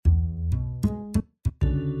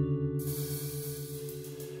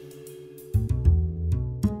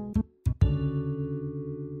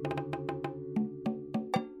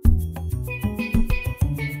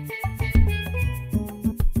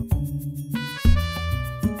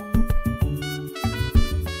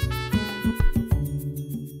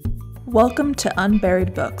Welcome to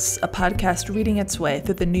Unburied Books, a podcast reading its way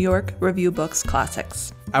through the New York Review Books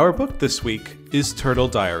classics. Our book this week is Turtle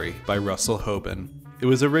Diary by Russell Hoban. It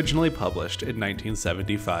was originally published in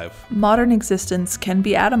 1975. Modern existence can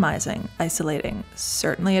be atomizing, isolating.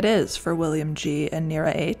 Certainly it is for William G. and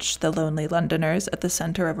Nira H., the lonely Londoners at the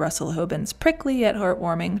center of Russell Hoban's prickly yet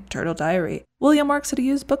heartwarming Turtle Diary. William works at a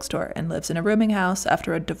used bookstore and lives in a rooming house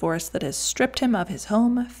after a divorce that has stripped him of his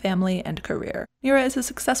home, family, and career. Nira is a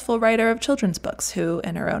successful writer of children's books who,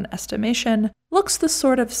 in her own estimation, looks the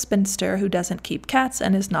sort of spinster who doesn't keep cats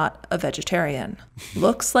and is not a vegetarian.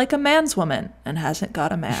 Looks like a man's woman and hasn't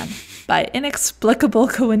got a man. By inexplicable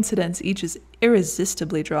coincidence, each is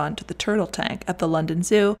irresistibly drawn to the turtle tank at the London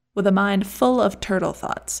Zoo with a mind full of turtle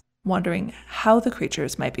thoughts, wondering how the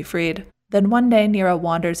creatures might be freed. Then one day, Nira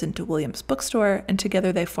wanders into William's bookstore, and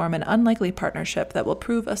together they form an unlikely partnership that will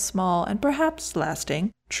prove a small and perhaps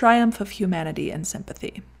lasting triumph of humanity and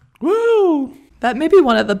sympathy. Woo! That may be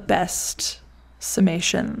one of the best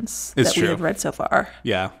summations It's that true. we have read so far.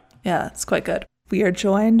 Yeah. Yeah, it's quite good. We are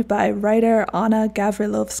joined by writer Ana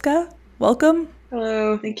Gavrilovska. Welcome.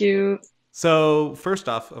 Hello, thank you. So, first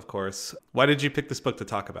off, of course, why did you pick this book to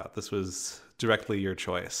talk about? This was directly your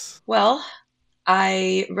choice. Well,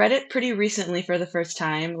 I read it pretty recently for the first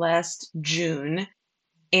time last June,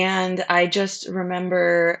 and I just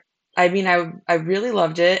remember, I really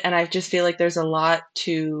loved it, and I just feel like there's a lot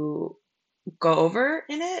to go over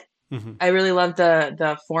in it. Mm-hmm. I really love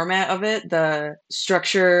the format of it, the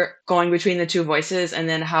structure going between the two voices, and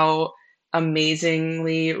then how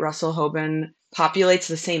amazingly Russell Hoban populates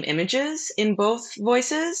the same images in both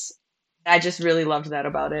voices. I just really loved that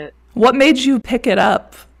about it. What made you pick it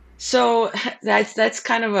up? So that's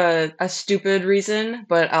kind of a stupid reason,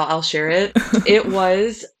 but I'll share it. It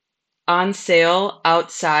was on sale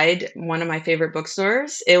outside one of my favorite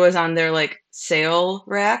bookstores. It was on their sale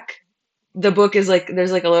rack. The book is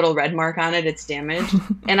there's a little red mark on it. It's damaged.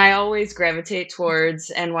 And I always gravitate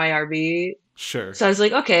towards NYRB. Sure. So I was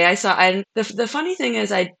like, okay, the funny thing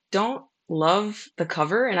is I don't love the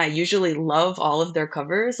cover, and I usually love all of their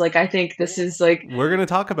covers. I think this is We're going to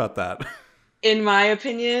talk about that. in my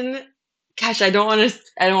opinion, gosh, I don't want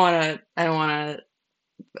to.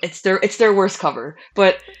 It's their worst cover,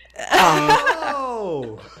 but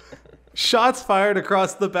Oh! Shots fired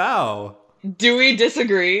across the bow. do we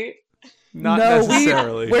disagree? Not No,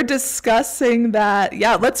 necessarily. we're discussing that.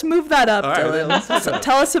 Yeah, let's move that up, All right, Dylan. let's move that up.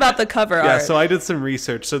 Tell us about the cover Yeah, art. so I did some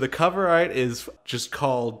research. So the cover art is just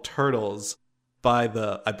called Turtles by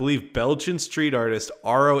the, I believe, Belgian street artist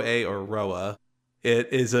ROA or Roa.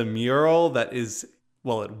 It is a mural that is,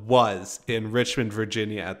 well, it was in Richmond,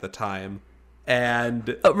 Virginia at the time.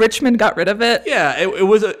 And Richmond got rid of it? yeah, it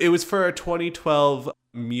was for a 2012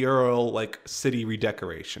 mural city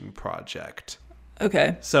redecoration project.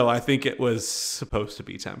 Okay. So I think it was supposed to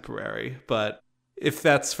be temporary, but if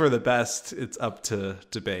that's for the best, it's up to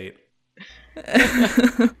debate.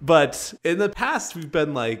 But in the past, we've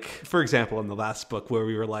been for example, in the last book where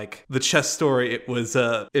we were the chess story, it was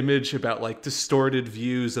a image about distorted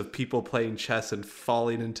views of people playing chess and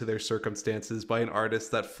falling into their circumstances by an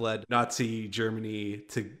artist that fled Nazi Germany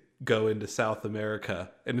to go into South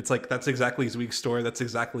America. And it's that's exactly Zweig's story. That's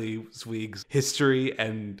exactly Zweig's history.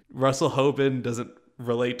 And Russell Hoban doesn't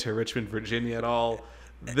relate to Richmond, Virginia at all.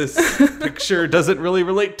 This picture doesn't really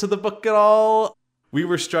relate to the book at all. We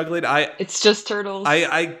were struggling. It's just turtles.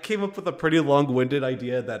 I came up with a pretty long-winded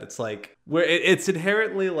idea that it's where it's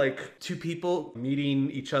inherently two people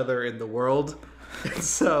meeting each other in the world. And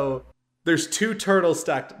so there's two turtles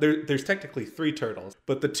stacked. There's technically three turtles,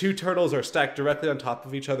 but the two turtles are stacked directly on top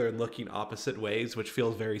of each other and looking opposite ways, which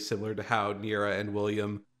feels very similar to how Nira and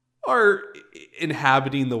William are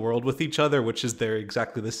inhabiting the world with each other, which is they're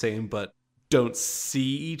exactly the same, but don't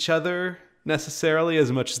see each other necessarily as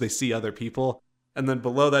much as they see other people. And then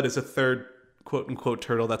below that is a third quote-unquote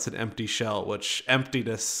turtle that's an empty shell, which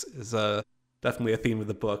emptiness is definitely a theme of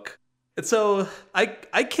the book. And so I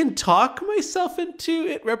can talk myself into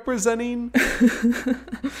it representing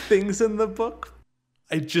things in the book.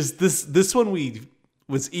 This one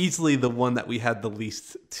was easily the one that we had the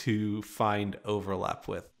least to find overlap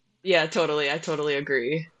with. Yeah, totally. I totally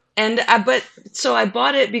agree. And I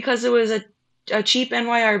bought it because it was a cheap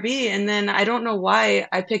NYRB, and then I don't know why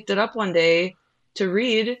I picked it up one day to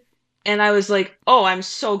read, and I was like, oh, I'm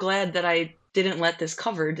so glad that I didn't let this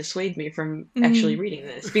cover dissuade me from actually reading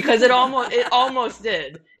this, because it almost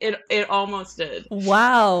did. It almost did.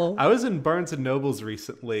 Wow. I was in Barnes & Noble's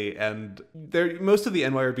recently, and most of the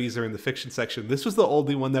NYRBs are in the fiction section. This was the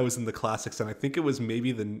only one that was in the classics, and I think it was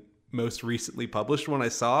maybe the most recently published one I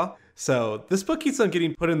saw. So this book keeps on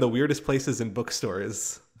getting put in the weirdest places in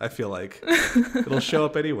bookstores. I feel like it'll show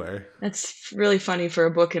up anywhere. That's really funny for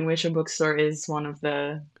a book in which a bookstore is one of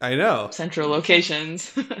the I know. central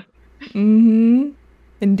locations. Mm-hmm.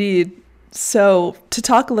 Indeed. So, to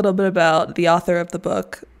talk a little bit about the author of the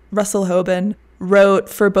book, Russell Hoban wrote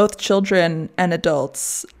for both children and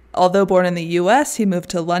adults. Although born in the US, he moved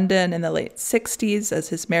to London in the late 60s as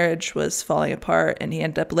his marriage was falling apart, and he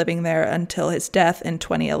ended up living there until his death in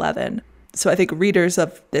 2011. So I think readers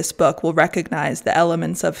of this book will recognize the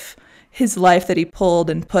elements of his life that he pulled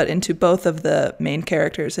and put into both of the main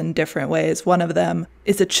characters in different ways. One of them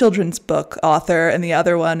is a children's book author, and the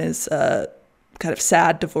other one is a kind of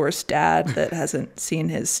sad divorced dad that hasn't seen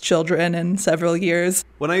his children in several years.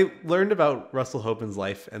 When I learned about Russell Hoban's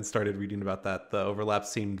life and started reading about that, the overlap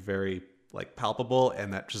seemed very palpable,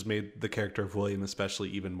 and that just made the character of William especially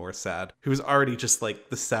even more sad. He was already just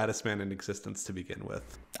the saddest man in existence to begin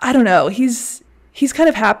with. I don't know. He's kind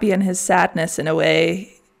of happy in his sadness in a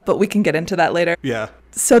way, but we can get into that later. Yeah.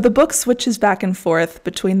 So the book switches back and forth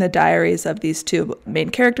between the diaries of these two main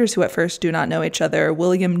characters who at first do not know each other,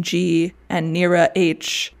 William G. and Nira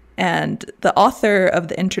H. And the author of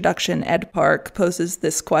the introduction, Ed Park, poses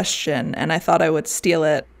this question, and I thought I would steal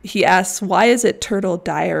it. He asks, why is it Turtle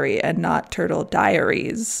Diary and not Turtle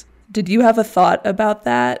Diaries? Did you have a thought about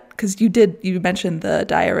that? Because you mentioned the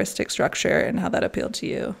diaristic structure and how that appealed to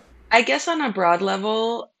you. I guess on a broad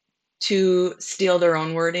level, to steal their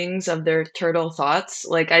own wordings of their turtle thoughts.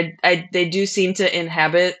 They do seem to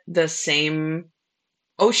inhabit the same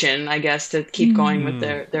ocean, I guess, to keep going with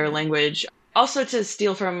their language. Also, to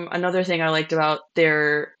steal from another thing I liked about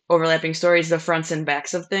their overlapping stories, the fronts and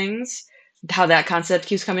backs of things, how that concept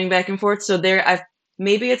keeps coming back and forth. So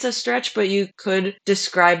maybe it's a stretch, but you could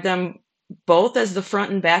describe them both as the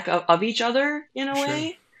front and back of each other in a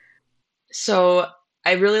way. So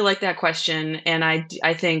I really like that question, and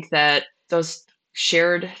I think that those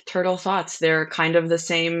shared turtle thoughts, they're kind of the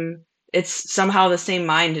same. It's somehow the same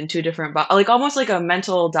mind in two different, almost like a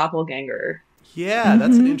mental doppelganger. Yeah,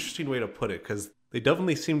 that's an interesting way to put it, because they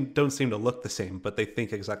definitely don't seem to look the same, but they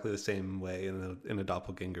think exactly the same way in a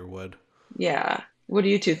doppelganger would. Yeah. What do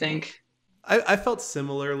you two think? I felt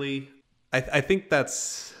similarly. I think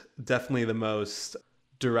that's definitely the most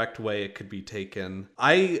direct way it could be taken.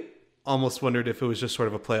 I almost wondered if it was just sort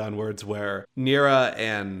of a play on words where Nira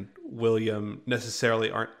and William necessarily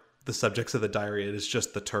aren't the subjects of the diary. It is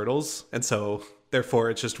just the turtles. And so therefore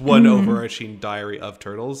it's just one overarching diary of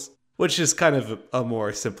turtles, which is kind of a more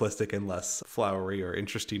simplistic and less flowery or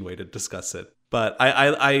interesting way to discuss it. But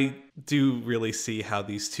I do really see how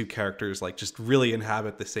these two characters just really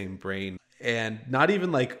inhabit the same brain, and not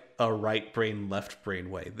even a right brain, left brain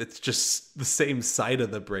way. It's just the same side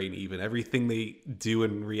of the brain even. Everything they do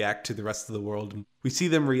and react to the rest of the world, we see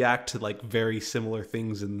them react to very similar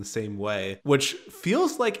things in the same way, which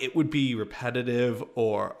feels like it would be repetitive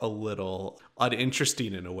or a little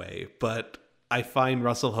uninteresting in a way. But I find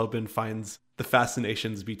Russell Hoban finds the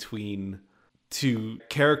fascinations between two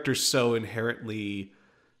characters so inherently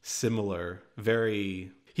similar.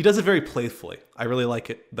 He does it very playfully. I really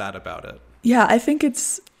like that about it. Yeah, I think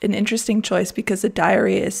it's an interesting choice because a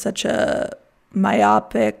diary is such a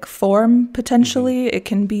myopic form, potentially. It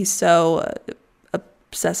can be so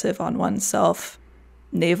obsessive on oneself,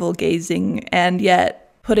 navel-gazing, and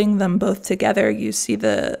yet putting them both together, you see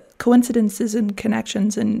the coincidences and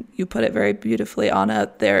connections, and you put it very beautifully,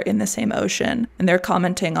 Anna. They're in the same ocean, and they're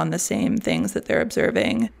commenting on the same things that they're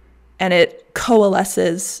observing, and it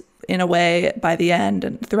coalesces in a way by the end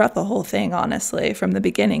and throughout the whole thing. Honestly, from the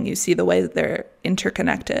beginning you see the way that they're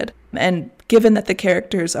interconnected, and given that the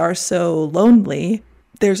characters are so lonely,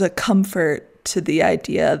 there's a comfort to the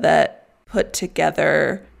idea that put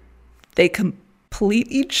together they complete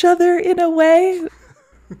each other in a way.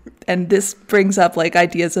 And this brings up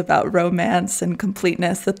ideas about romance and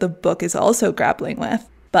completeness that the book is also grappling with.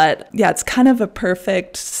 But yeah, it's kind of a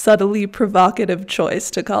perfect, subtly provocative choice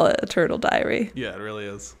to call it a turtle diary. Yeah, it really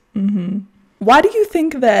is. Mm-hmm. Why do you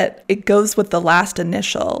think that it goes with the last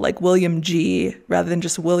initial, William G, rather than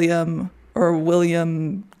just William or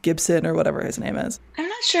William Gibson or whatever his name is? I'm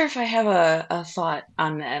not sure if I have a thought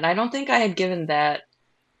on that. I don't think I had given that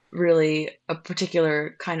really a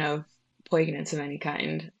particular kind of poignance of any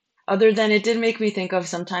kind, other than it did make me think of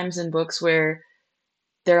sometimes in books where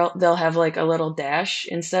they'll have a little dash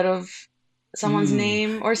instead of someone's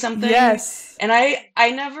name or something. Yes. And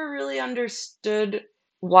I never really understood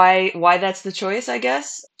why that's the choice, I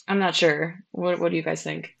guess. I'm not sure. What do you guys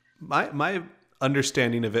think? My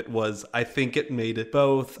understanding of it was I think it made it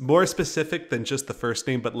both more specific than just the first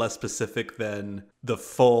name, but less specific than the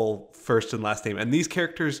full first and last name. And these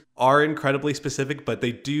characters are incredibly specific, but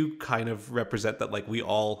they do kind of represent that like we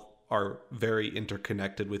all are very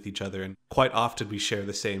interconnected with each other. And quite often we share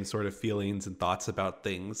the same sort of feelings and thoughts about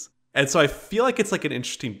things. And so I feel like it's like an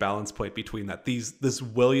interesting balance point between that. This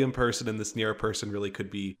William person and this Nira person really could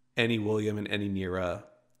be any William and any Nira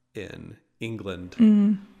in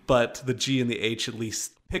England. But the G and the H at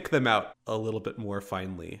least pick them out a little bit more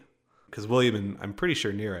finely. Because William and I'm pretty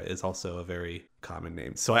sure Nira is also a very common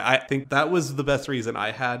name. So I think that was the best reason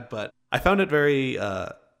I had. But I found it very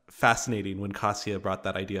fascinating when Cassia brought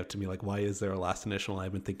that idea up to me. Like, why is there a last initial?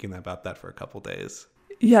 I've been thinking about that for a couple days.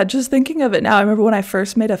 Yeah, just thinking of it now, I remember when I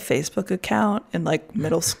first made a Facebook account in like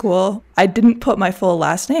middle school, I didn't put my full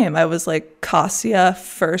last name. I was like Cassia,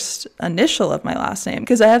 first initial of my last name,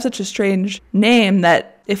 because I have such a strange name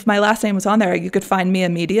that if my last name was on there, you could find me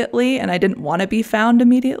immediately, and I didn't want to be found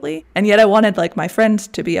immediately. And yet I wanted like my friends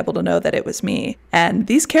to be able to know that it was me. And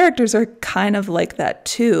these characters are kind of like that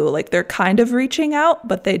too. Like they're kind of reaching out,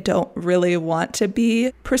 but they don't really want to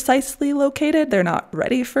be precisely located. They're not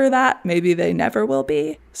ready for that. Maybe they never will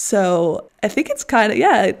be. So I think it's kind of,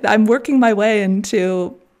 yeah, I'm working my way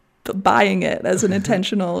into buying it as an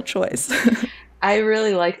intentional choice. I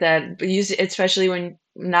really like that, especially when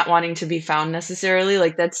not wanting to be found necessarily.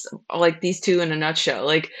 Like that's like these two in a nutshell.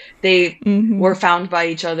 Like they were found by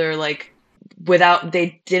each other, like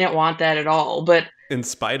they didn't want that at all, but in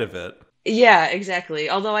spite of it. Yeah, exactly.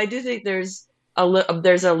 Although I do think there's a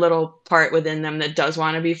little part within them that does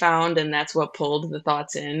want to be found, and that's what pulled the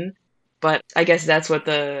thoughts in. But I guess that's what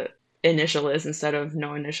the initial is instead of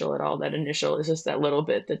no initial at all. That initial is just that little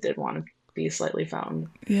bit that did want to be slightly found.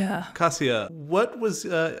 Yeah. Cassia, what was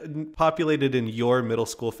populated in your middle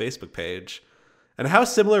school Facebook page? And how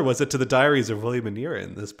similar was it to the diaries of William and Nira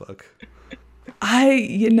in this book?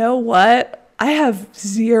 You know what? I have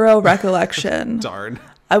zero recollection. Darn.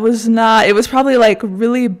 It was probably like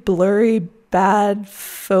really blurry, bad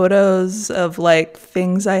photos of like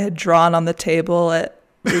things I had drawn on the table at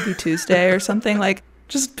Ruby Tuesday or something, like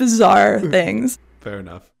just bizarre things. Fair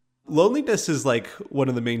enough. Loneliness is like one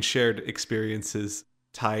of the main shared experiences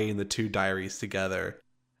tying the two diaries together.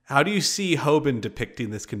 How do you see Hoban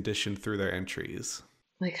depicting this condition through their entries?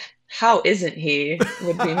 Like, how isn't he?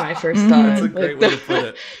 Would be my first thought. That's a great way to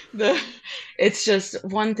put it. It's just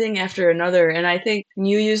one thing after another. And I think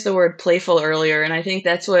you used the word playful earlier, and I think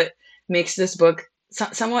that's what makes this book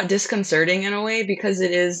somewhat disconcerting in a way, because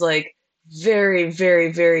it is like very,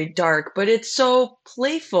 very, very dark, but it's so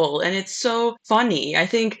playful and it's so funny. I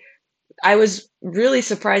think I was really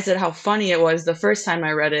surprised at how funny it was the first time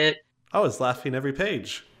I read it. I was laughing every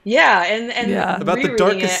page. Yeah, and about the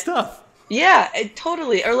darkest stuff. Yeah,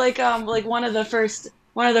 totally. Or like one of the first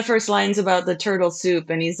lines about the turtle soup,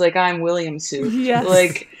 and he's like, "I'm William Soup." Yes.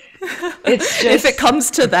 Like it's just, if it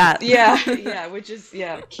comes to that. Yeah, which is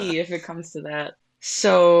key if it comes to that.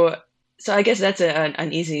 So I guess that's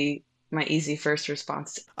my easy first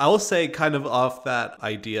response. I will say, kind of off that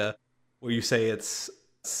idea where you say it's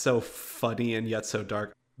so funny and yet so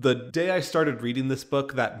dark. The day I started reading this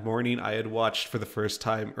book, that morning I had watched for the first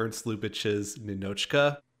time Ernst Lubitsch's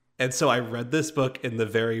Ninotchka. And so I read this book in the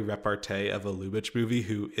very repartee of a Lubitsch movie,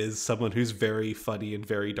 who is someone who's very funny in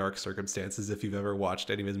very dark circumstances, if you've ever watched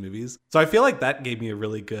any of his movies. So I feel like that gave me a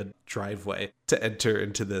really good driveway to enter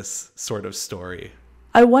into this sort of story.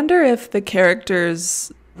 I wonder if the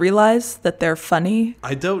characters realize that they're funny.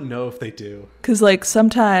 I don't know if they do. Because like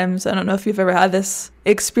sometimes, I don't know if you've ever had this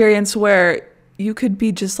experience where you could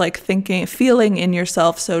be just like feeling in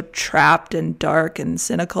yourself so trapped and dark and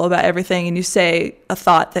cynical about everything, and you say a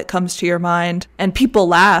thought that comes to your mind and people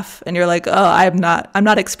laugh and you're like, oh, I'm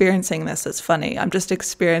not experiencing this as funny. I'm just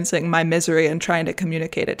experiencing my misery and trying to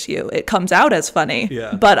communicate it to you. It comes out as funny,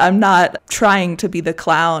 but I'm not trying to be the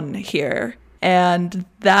clown here. And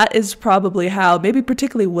that is probably how, maybe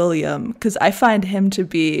particularly William, because I find him to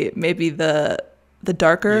be maybe the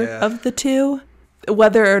darker of the two.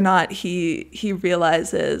 Whether or not he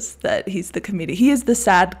realizes that he's the comedian. He is the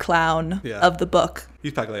sad clown of the book.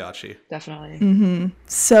 He's Pagliacci. Definitely. Mm-hmm.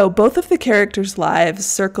 So both of the characters' lives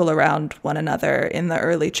circle around one another in the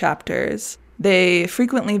early chapters. They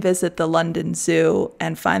frequently visit the London Zoo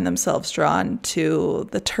and find themselves drawn to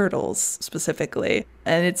the turtles specifically.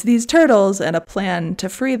 And it's these turtles and a plan to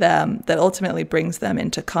free them that ultimately brings them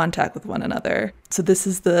into contact with one another. So this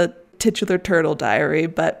is the titular turtle diary,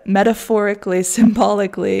 but metaphorically,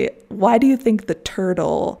 symbolically, why do you think the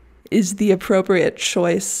turtle is the appropriate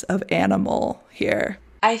choice of animal here?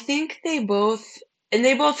 I think they both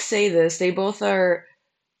say this, they both are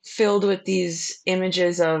filled with these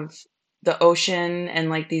images of the ocean and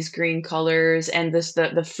like these green colors and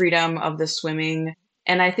the freedom of the swimming.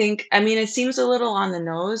 And I think, I mean, it seems a little on the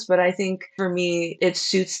nose, but I think for me it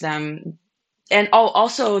suits them. And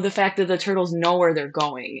also the fact that the turtles know where they're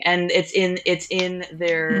going, and it's in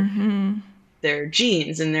their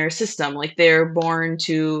genes and their system. Like they're born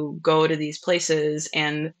to go to these places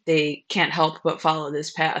and they can't help but follow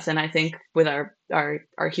this path. And I think with our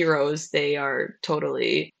heroes, they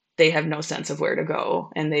have no sense of where to go,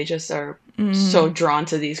 and they just are so drawn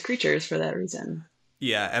to these creatures for that reason.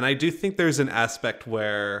 Yeah, and I do think there's an aspect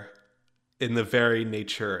where in the very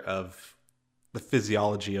nature of the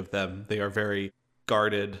physiology of them, they are very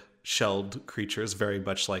guarded, shelled creatures, very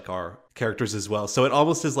much like our characters as well. So it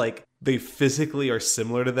almost is like they physically are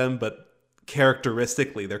similar to them, but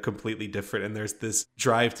characteristically they're completely different. And there's this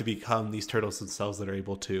drive to become these turtles themselves that are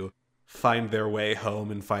able to find their way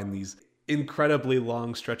home and find these incredibly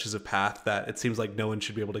long stretches of path that it seems like no one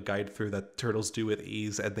should be able to guide through, that turtles do with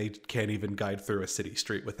ease, and they can't even guide through a city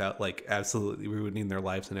street without like absolutely ruining their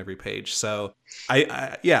lives in every page. So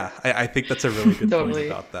I think that's a really good Totally.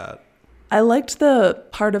 point about that. I liked the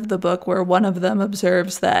part of the book where one of them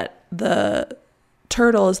observes that the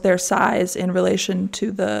turtle is their size in relation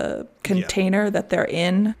to the container that they're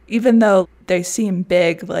in. Even though they seem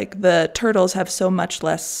big, like the turtles have so much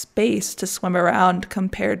less space to swim around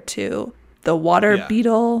compared to the water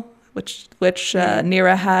beetle, which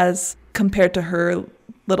Nira has, compared to her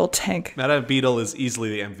little tank. Madame Beetle is easily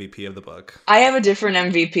the MVP of the book. I have a different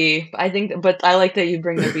MVP, I think, but I like that you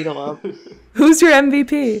bring the beetle up. Who's your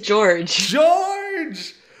MVP?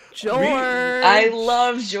 George. I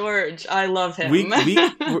love George. I love him.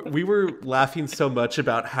 We were laughing so much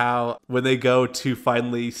about how when they go to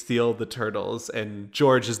finally steal the turtles, and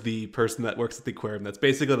George is the person that works at the aquarium that's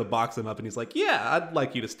basically going to box them up, and he's like, yeah, I'd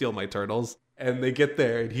like you to steal my turtles. And they get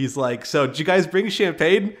there and he's like, so did you guys bring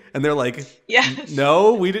champagne? And they're like, yes.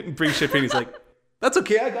 No, we didn't bring champagne. He's like, that's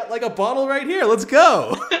okay, I got like a bottle right here, let's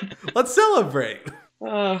go. Let's celebrate.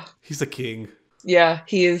 He's a king. Yeah,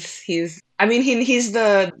 he's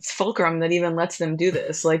the fulcrum that even lets them do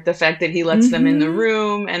this. Like the fact that he lets them in the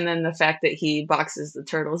room, and then the fact that he boxes the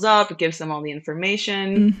turtles up, gives them all the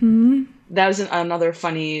information. That was another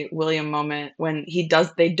funny William moment when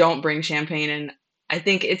they don't bring champagne. And I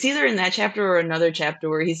think it's either in that chapter or another chapter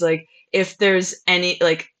where he's like, if there's any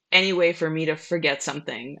way for me to forget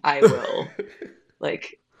something, I will.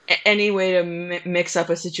 Like any way to mix up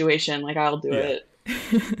a situation, like I'll do it.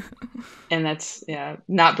 And that's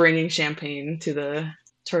not bringing champagne to the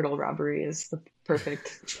turtle robbery is the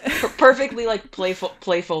perfectly like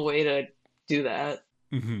playful way to do that.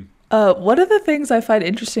 One of the things I find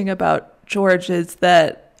interesting about George is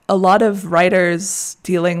that a lot of writers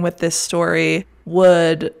dealing with this story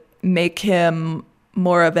would make him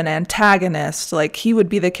more of an antagonist. Like he would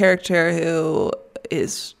be the character who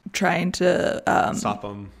is trying to stop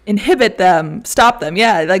them, stop them.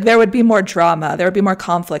 Yeah, like there would be more drama, there would be more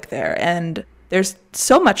conflict there. And there's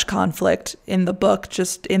so much conflict in the book,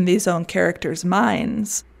 just in these own characters'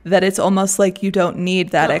 minds, that it's almost like you don't need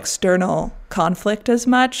that external conflict as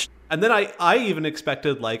much. And then I even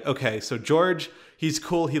expected like, okay, so George, he's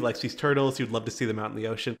cool, he likes these turtles, he would love to see them out in the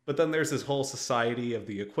ocean. But then there's this whole society of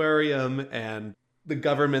the aquarium and the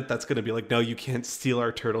government that's going to be like, no, you can't steal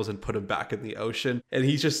our turtles and put them back in the ocean. And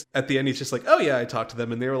he's just, at the end, he's just like, oh yeah, I talked to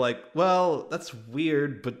them. And they were like, well, that's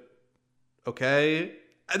weird, but okay.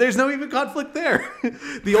 There's no even conflict there.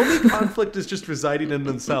 The only conflict is just residing in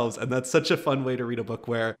themselves. And that's such a fun way to read a book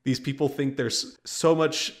where these people think there's so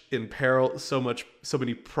much in peril, so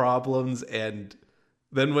many problems. And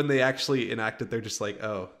then when they actually enact it, they're just like,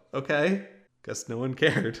 oh, okay, guess no one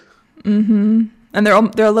cared. And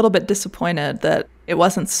they're a little bit disappointed that it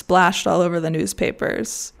wasn't splashed all over the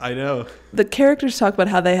newspapers. I know. The characters talk about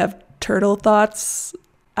how they have turtle thoughts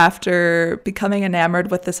after becoming enamored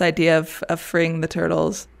with this idea of freeing the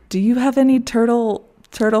turtles. Do you have any turtle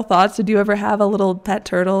thoughts? Did you ever have a little pet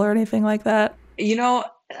turtle or anything like that? You know,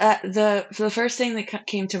 the first thing that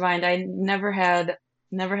came to mind, I never had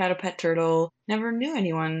a pet turtle. Never knew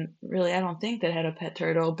anyone really, I don't think, that had a pet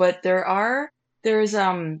turtle. But there's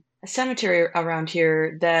a cemetery around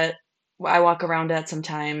here that I walk around at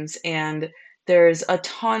sometimes, and there's a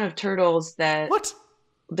ton of turtles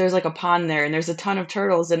there's like a pond there, and there's a ton of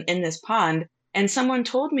turtles in this pond. And someone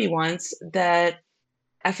told me once that,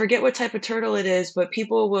 I forget what type of turtle it is, but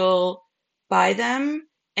people will buy them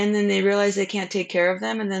and then they realize they can't take care of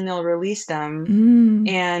them, and then they'll release them.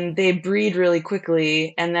 And they breed really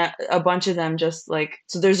quickly, and that a bunch of them just like,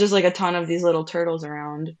 so there's just like a ton of these little turtles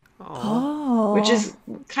around. Oh. Which is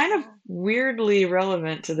kind of weirdly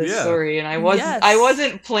relevant to this Yeah. story, and I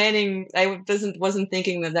wasn't planning. Wasn't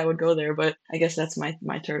thinking that would go there, but I guess that's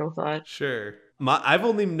my turtle thought. Sure. I've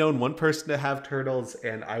only known one person to have turtles,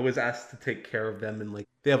 and I was asked to take care of them. And like,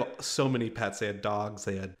 they have so many pets. They had dogs,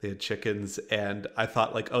 they had chickens, and I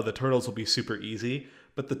thought like, oh, the turtles will be super easy.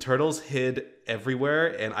 But the turtles hid everywhere,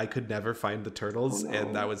 and I could never find the turtles,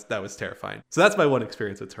 and that was terrifying. So that's my one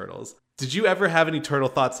experience with turtles. Did you ever have any turtle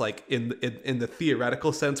thoughts, like in the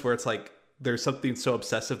theoretical sense, where it's like there's something so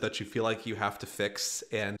obsessive that you feel like you have to fix,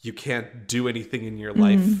 and you can't do anything in your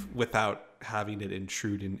life without having it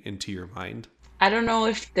intrude into your mind? I don't know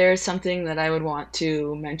if there's something that I would want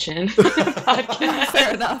to mention in the podcast.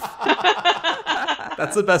 Fair enough.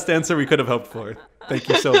 That's the best answer we could have hoped for. Thank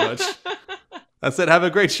you so much. That's it. Have a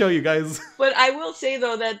great show, you guys. But I will say,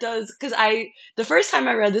 though, that does, because the first time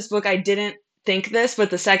I read this book, I didn't think this, but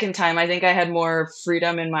the second time, I think I had more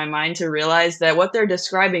freedom in my mind to realize that what they're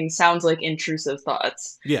describing sounds like intrusive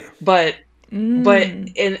thoughts. Yeah. But in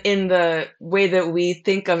the way that we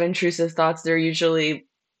think of intrusive thoughts, they're usually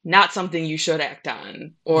not something you should act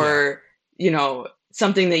on, or,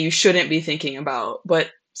 something that you shouldn't be thinking about. But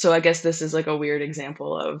so I guess this is like a weird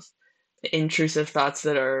example of intrusive thoughts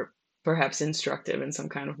that are perhaps instructive in some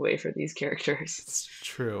kind of way for these characters. It's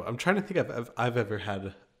true. I'm trying to think if I've ever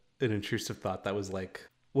had an intrusive thought that was like,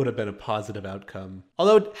 would have been a positive outcome.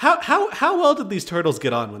 Although, how well did these turtles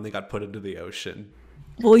get on when they got put into the ocean?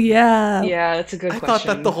 Well, yeah. Yeah, that's a good question. I thought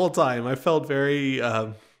that the whole time. I felt very,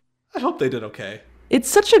 I hope they did okay. It's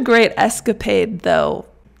such a great escapade, though,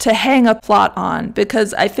 to hang a plot on,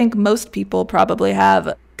 because I think most people probably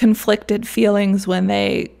have conflicted feelings when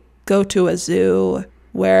they go to a zoo,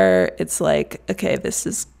 where it's like, okay, this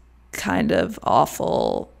is kind of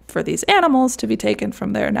awful for these animals to be taken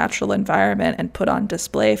from their natural environment and put on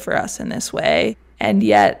display for us in this way. And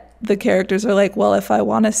yet the characters are like, well, if I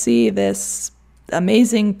want to see this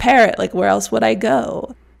amazing parrot, like, where else would I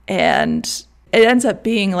go? And it ends up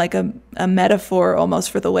being like a metaphor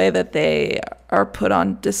almost for the way that they are put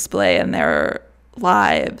on display in their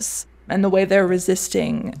lives, and the way they're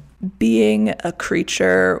resisting being a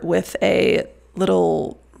creature with a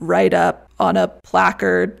little write-up on a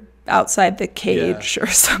placard outside the cage or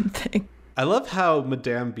something. I love how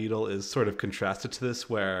Madame Beetle is sort of contrasted to this,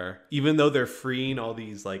 where even though they're freeing all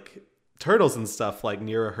these like turtles and stuff, like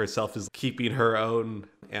Nira herself is keeping her own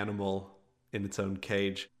animal in its own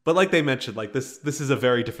cage. But like they mentioned, like this is a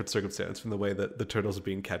very different circumstance from the way that the turtles are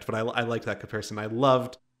being kept. But I liked that comparison. I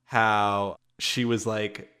loved how she was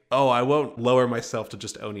like, oh, I won't lower myself to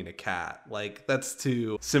just owning a cat. Like, that's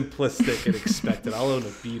too simplistic and expected. I'll own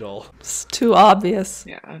a beetle. It's too obvious.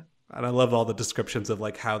 Yeah. And I love all the descriptions of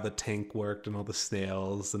like how the tank worked and all the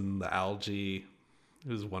snails and the algae.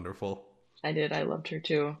 It was wonderful. I did. I loved her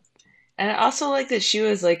too. And I also like that she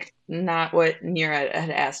was like not what Nira had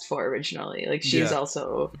asked for originally. Like, she's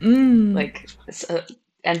also like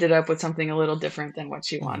ended up with something a little different than what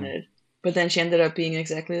she wanted. But then she ended up being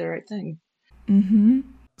exactly the right thing. Mm-hmm.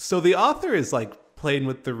 So the author is like playing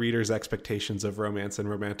with the reader's expectations of romance and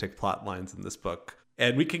romantic plot lines in this book.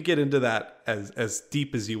 And we can get into that as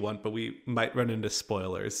deep as you want, but we might run into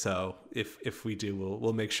spoilers. So if we do,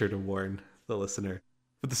 we'll make sure to warn the listener.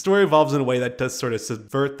 But the story evolves in a way that does sort of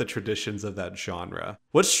subvert the traditions of that genre.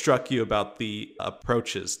 What struck you about the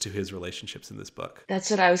approaches to his relationships in this book?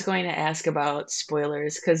 That's what I was going to ask about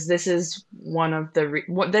spoilers, because this is one of the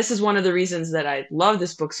reasons that I love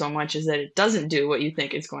this book so much, is that it doesn't do what you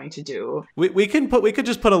think it's going to do. We could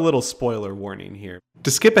just put a little spoiler warning here.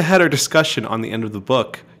 To skip ahead our discussion on the end of the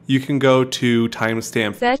book, you can go to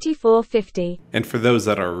timestamp 3450. And for those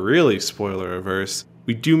that are really spoiler averse,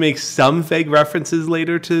 we do make some vague references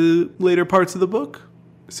to later parts of the book.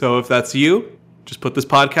 So if that's you, just put this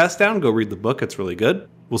podcast down, go read the book. It's really good.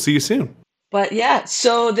 We'll see you soon. But yeah,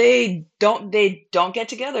 so they don't get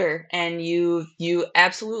together, and you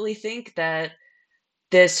absolutely think that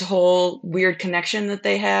this whole weird connection that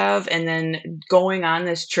they have, and then going on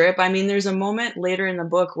this trip. I mean, there's a moment later in the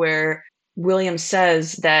book where William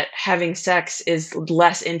says that having sex is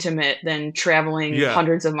less intimate than traveling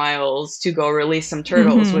hundreds of miles to go release some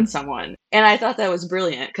turtles with someone. And I thought that was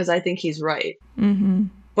brilliant, because I think he's right. Mm-hmm.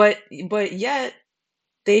 But yet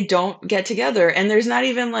they don't get together. And there's not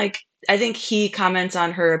even like, I think he comments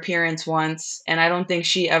on her appearance once, and I don't think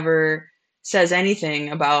she ever says anything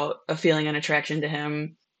about a feeling an attraction to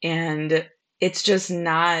him. And it's just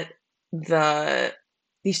not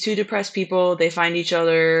these two depressed people, they find each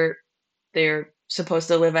other. They're supposed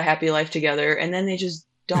to live a happy life together, and then they just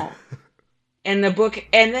don't. And the book,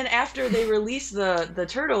 and then after they release the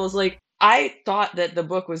turtles, like, I thought that the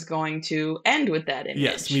book was going to end with that image.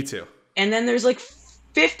 Yes, me too. And then there's like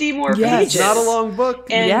 50 more Yes. pages. Not a long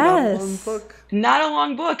book. And Not a long book. Not a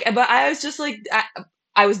long book. But I was just like,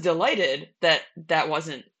 I was delighted that that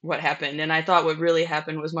wasn't what happened. And I thought what really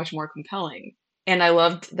happened was much more compelling. And I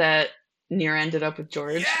loved that Nira ended up with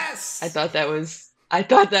George. Yes! I thought that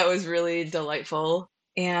was really delightful.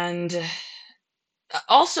 And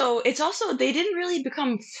also, they didn't really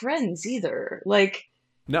become friends either. Like,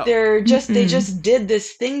 No. they just did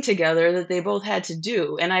this thing together that they both had to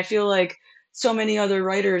do. And I feel like so many other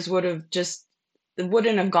writers wouldn't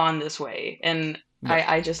have gone this way. And no.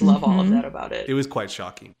 I just love all of that about it. It was quite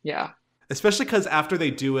shocking. Yeah. Especially because after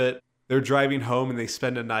they do it, they're driving home and they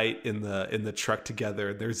spend a night in the truck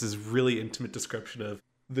together. There's this really intimate description of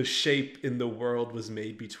the shape in the world was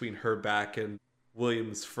made between her back and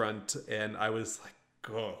William's front. And I was like,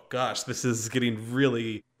 oh gosh, this is getting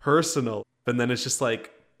really personal. But then it's just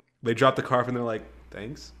like, they drop the car off and they're like,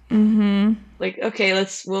 thanks. Mm-hmm. Like, okay,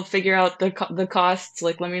 we'll figure out the costs.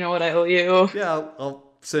 Like, let me know what I owe you. Yeah, I'll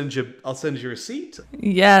send you a receipt.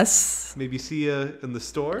 Yes. Maybe see you in the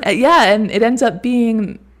store. Yeah, and it ends up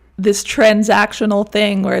being this transactional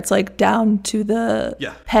thing where it's like down to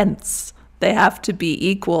the pence. They have to be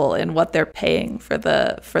equal in what they're paying for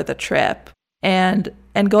the trip. And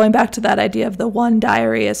going back to that idea of the one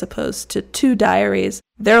diary as opposed to two diaries,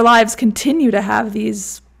 their lives continue to have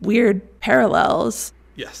these weird parallels.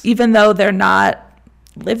 Yes. Even though they're not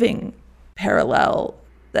living parallel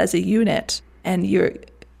as a unit. And you're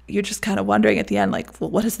just kind of wondering at the end, like, well,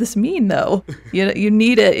 what does this mean, though? You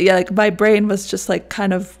need it. Yeah, like, my brain was just, like,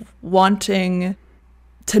 kind of wanting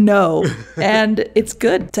to know. And it's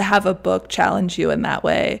good to have a book challenge you in that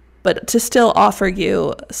way, but to still offer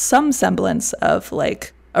you some semblance of,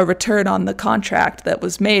 like, a return on the contract that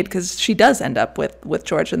was made, because she does end up with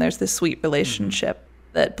George, and there's this sweet relationship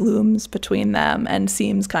that blooms between them and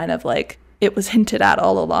seems kind of like it was hinted at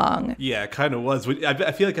all along. Yeah, it kind of was.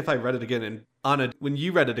 I feel like if I read it again, and Anna, when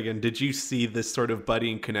you read it again, did you see this sort of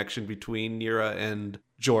buddying connection between Nira and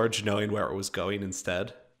George, knowing where it was going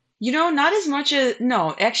instead? You know, not as much as,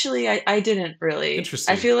 no, actually, I didn't really.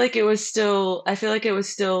 Interesting. I feel like it was still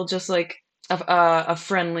just like a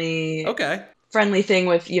friendly thing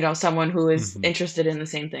with, you know, someone who is interested in the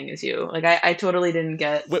same thing as you. Like, I totally didn't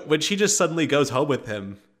get. When she just suddenly goes home with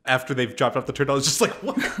him after they've dropped off the turtle, it's just like,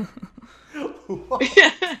 what?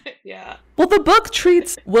 Yeah. Well, the book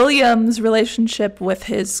treats William's relationship with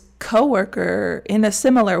his coworker in a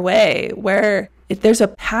similar way, where there's a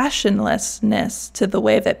passionlessness to the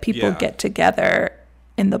way that people get together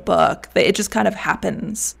in the book. It just kind of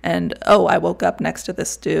happens. And, oh, I woke up next to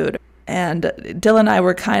this dude. And Dylan and I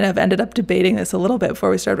were kind of ended up debating this a little bit before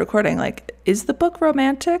we started recording. Like, is the book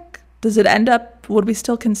romantic? Does it end up, would we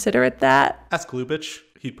still consider it that? Ask Lubitsch.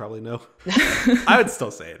 He'd probably know. I would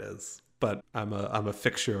still say it is. But I'm a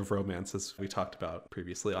fixture of romance, as we talked about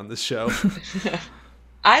previously on this show.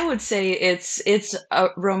 I would say it's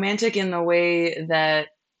romantic in the way that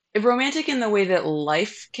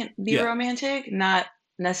life can be romantic, not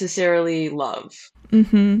necessarily love.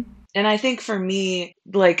 Mm-hmm. And I think for me,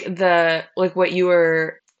 like what you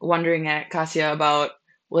were wondering at, Kasia, about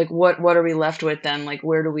like what are we left with then? Like,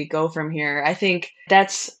 where do we go from here? I think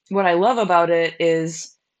that's what I love about it,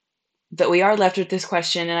 is that we are left with this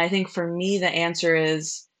question. And I think for me, the answer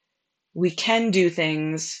is we can do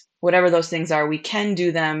things, whatever those things are, we can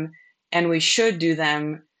do them and we should do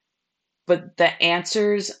them. But the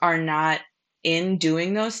answers are not in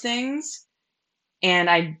doing those things. And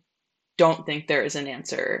I don't think there is an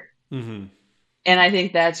answer. Mm-hmm. And I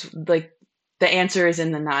think that's like the answer is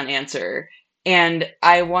in the non-answer. And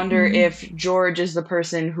I wonder if George is the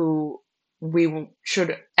person who we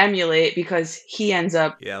should emulate, because he ends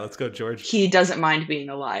up, let's go, George. He doesn't mind being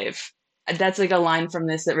alive. That's like a line from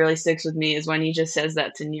this that really sticks with me, is when he just says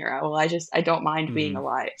that to Nira. Well, I don't mind being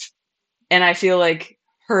alive. And I feel like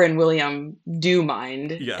her and William do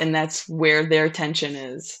mind. Yeah. And that's where their tension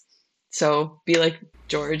is. So be like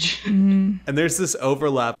George. And there's this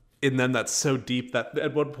overlap in them that's so deep that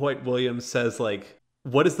at one point William says, like,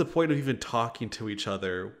 what is the point of even talking to each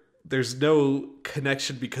other? There's no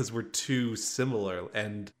connection because we're too similar.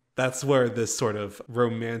 And that's where this sort of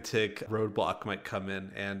romantic roadblock might come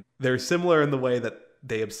in. And they're similar in the way that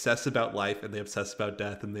they obsess about life and they obsess about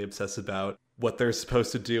death and they obsess about what they're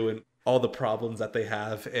supposed to do and all the problems that they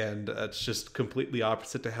have. And it's just completely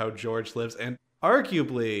opposite to how George lives. And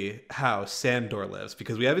arguably how Sandor lives,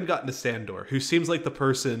 because we haven't gotten to Sandor, who seems like the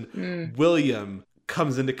person William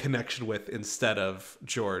comes into connection with instead of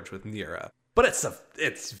George with Nira. but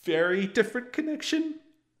it's very different connection.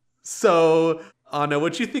 So, Anna,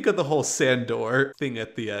 what'd you think of the whole Sandor thing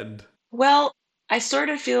at the end? Well, I sort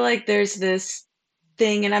of feel like there's this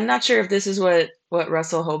thing, and I'm not sure if this is what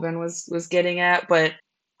Russell Hoban was getting at, but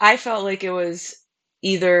I felt like it was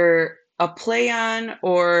either a play on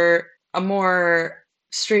or a more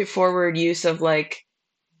straightforward use of like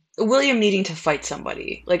William needing to fight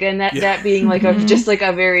somebody. Like, and that being like a just like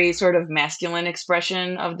a very sort of masculine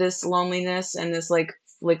expression of this loneliness and this like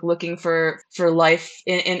looking for life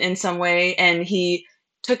in some way. And he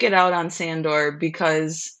took it out on Sandor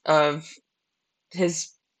because of his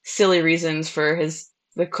silly reasons for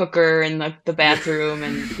the cooker and the bathroom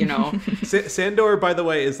and Sandor, by the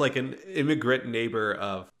way, is like an immigrant neighbor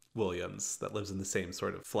of William's that lives in the same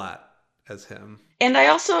sort of flat as him. And I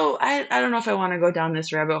also I don't know if I want to go down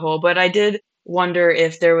this rabbit hole, but I did wonder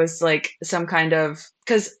if there was like some kind of,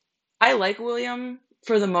 because I like William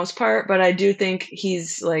for the most part, but I do think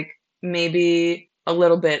he's like maybe a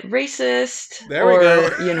little bit racist. There we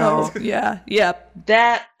go.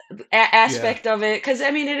 That aspect of it, because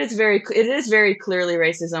I mean it is very clearly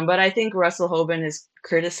racism, but I think Russell Hoban is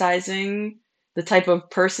criticizing the type of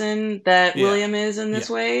person that William is in this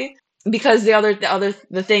way, because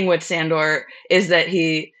the thing with Sandor is that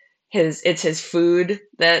it's his food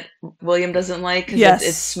that William doesn't like because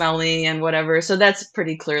it's smelly and whatever, so that's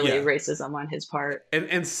pretty clearly racism on his part.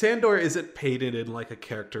 And Sandor isn't painted in like a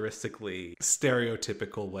characteristically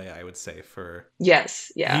stereotypical way, I would say.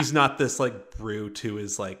 He's not this like brute who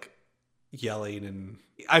is like yelling, and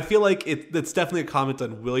I feel like that's definitely a comment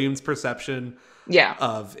on William's perception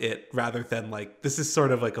of it, rather than like this is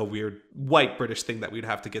sort of like a weird white British thing that we'd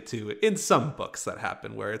have to get to in some books that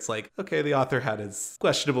happen, where it's like, okay, the author had his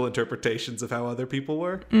questionable interpretations of how other people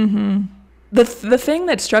were. The thing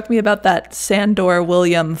that struck me about that Sandor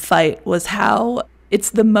William fight was how it's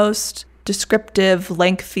the most descriptive,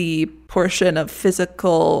 lengthy portion of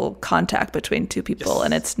physical contact between two people,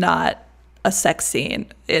 and it's not a sex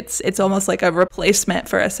scene. It's almost like a replacement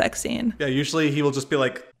for a sex scene. Yeah, usually he will just be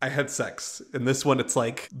like, I had sex. In this one, it's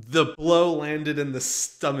like the blow landed in the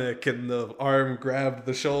stomach and the arm grabbed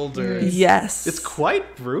the shoulder. Yes. It's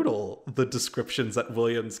quite brutal, the descriptions that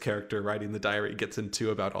William's character writing the diary gets into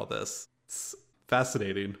about all this. It's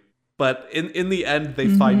fascinating. But in the end, they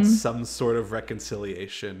find some sort of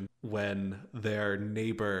reconciliation when their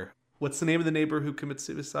neighbor... What's the name of the neighbor who commits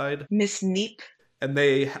suicide? Miss Neep. And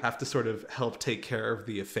they have to sort of help take care of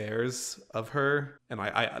the affairs of her. And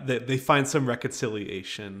they find some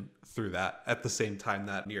reconciliation through that at the same time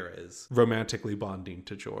that Mira is romantically bonding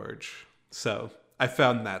to George. So I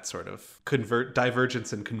found that sort of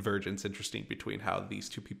divergence and convergence interesting between how these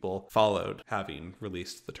two people followed having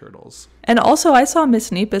released the turtles. And also I saw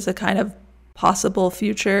Miss Neep as a kind of possible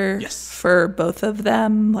future for both of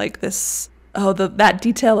them. Like this... that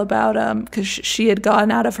detail about because she had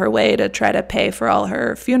gone out of her way to try to pay for all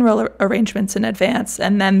her funeral arrangements in advance,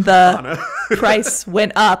 and then the price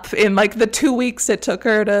went up in like the 2 weeks it took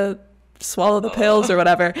her to swallow the pills or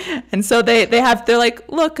whatever. And so they're like,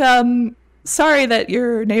 look, sorry that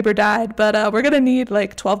your neighbor died, but we're gonna need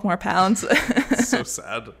like 12 more pounds. So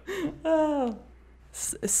sad. Oh,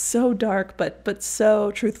 so dark, but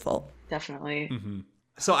so truthful. Definitely.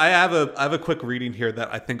 So I have a quick reading here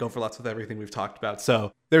that I think overlaps with everything we've talked about.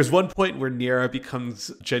 So there's one point where Nira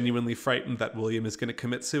becomes genuinely frightened that William is going to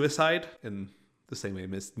commit suicide in the same way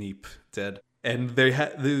Miss Neep did. And they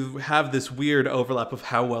have this weird overlap of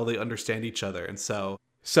how well they understand each other. And so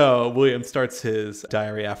William starts his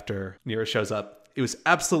diary after Nira shows up. It was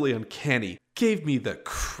absolutely uncanny. Gave me the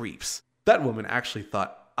creeps. That woman actually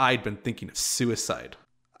thought I'd been thinking of suicide.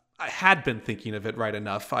 I had been thinking of it right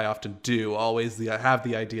enough. I often do. I have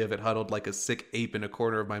the idea of it huddled like a sick ape in a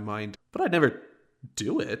corner of my mind. But I'd never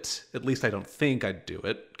do it. At least I don't think I'd do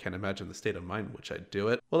it. Can't imagine the state of mind in which I'd do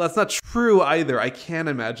it. Well, that's not true either. I can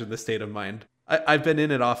imagine the state of mind. I've been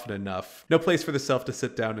in it often enough. No place for the self to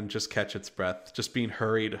sit down and just catch its breath. Just being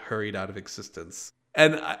hurried out of existence.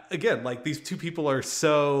 And again, like these two people are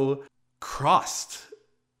so crossed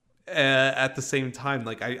at the same time.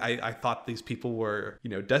 Like I thought these people were,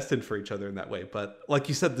 destined for each other in that way. But like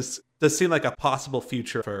you said, this does seem like a possible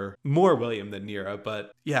future for more William than Nira.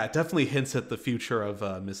 But yeah, it definitely hints at the future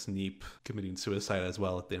of Miss Neep committing suicide as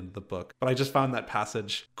well at the end of the book. But I just found that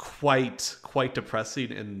passage quite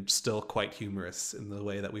depressing and still quite humorous in the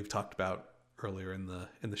way that we've talked about earlier in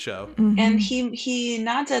the show. And he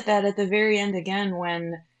nods at that at the very end again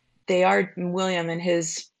when they are, William and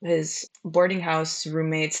his boarding house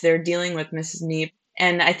roommates, they're dealing with Mrs. Neep.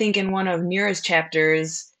 And I think in one of Mira's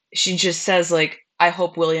chapters, she just says like, I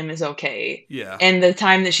hope William is okay. Yeah. And the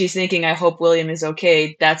time that she's thinking, I hope William is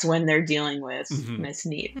okay, that's when they're dealing with Mhm. Miss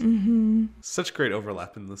Neat. Mm-hmm. Such great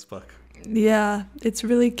overlap in this book. Yeah, it's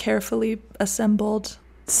really carefully assembled.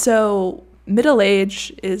 So, middle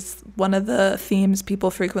age is one of the themes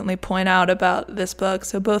people frequently point out about this book.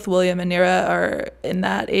 So, both William and Nira are in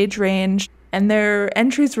that age range, and their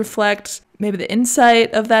entries reflect maybe the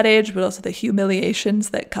insight of that age, but also the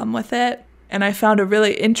humiliations that come with it. And I found a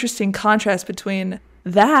really interesting contrast between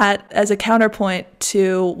that as a counterpoint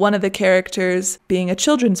to one of the characters being a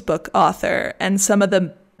children's book author and some of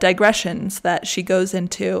the digressions that she goes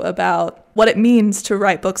into about what it means to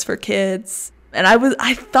write books for kids. And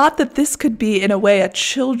I thought that this could be, in a way, a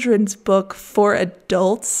children's book for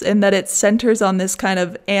adults, in that it centers on this kind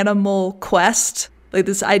of animal quest, like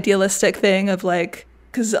this idealistic thing of like,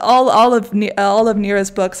 because all of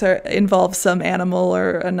Nira's books involve some animal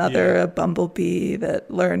or another, a bumblebee that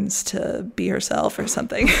learns to be herself or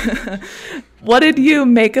something. What did you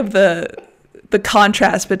make of the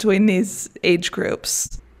contrast between these age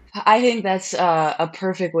groups? I think that's a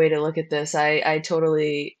perfect way to look at this. I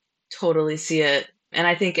totally see it. And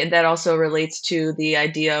I think that also relates to the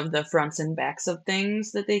idea of the fronts and backs of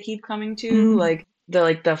things that they keep coming to. Like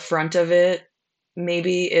the front of it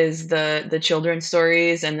maybe is the children's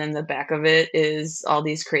stories, and then the back of it is all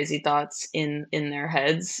these crazy thoughts in their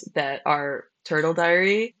heads that are Turtle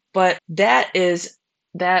Diary. But that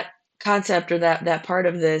concept, or that part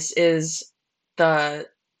of this, is the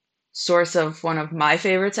source of one of my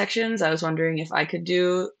favorite sections. I was wondering if I could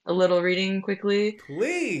do a little reading quickly.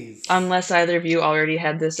 Please. Unless either of you already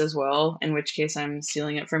had this as well, in which case I'm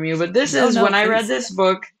stealing it from you. But this is when I read this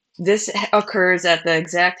book, this occurs at the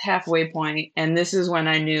exact halfway point, and this is when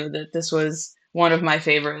I knew that this was one of my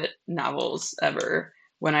favorite novels ever,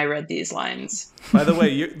 when I read these lines. By the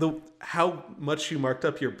way, how much you marked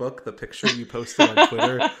up your book, the picture you posted on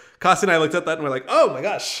Twitter. Costa and I looked at that and we're like, oh my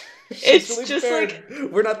gosh. It's really just prepared.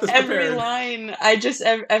 like we're not this every prepared. line.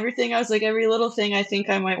 Everything. I was like, every little thing I think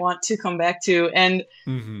I might want to come back to. And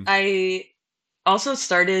I also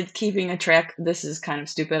started keeping a track. This is kind of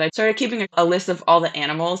stupid. I started keeping a list of all the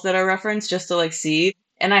animals that are referenced, just to like see.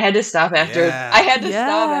 And I had to stop after. Yeah. I had to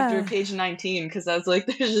stop after page 19 because I was like,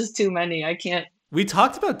 there's just too many. I can't. We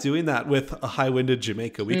talked about doing that with A High Wind in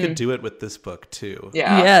Jamaica. We could do it with this book too.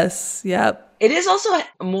 Yeah. Yes. Yep. It is also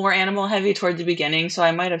more animal heavy toward the beginning, so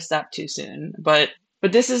I might have stopped too soon. But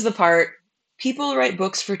this is the part. People write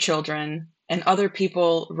books for children, and other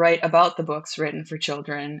people write about the books written for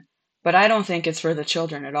children, but I don't think it's for the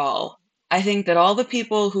children at all. I think that all the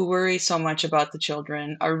people who worry so much about the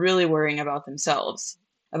children are really worrying about themselves,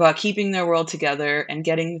 about keeping their world together and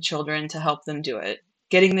getting the children to help them do it.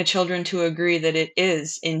 Getting the children to agree that it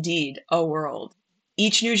is indeed a world.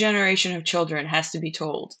 Each new generation of children has to be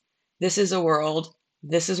told, this is a world,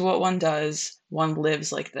 this is what one does, one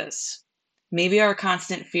lives like this. Maybe our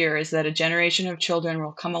constant fear is that a generation of children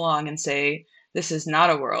will come along and say, this is not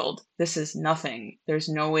a world, this is nothing, there's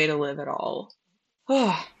no way to live at all.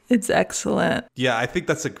 It's excellent. Yeah, I think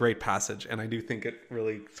that's a great passage, and I do think it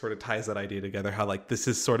really sort of ties that idea together, how like this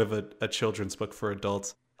is sort of a children's book for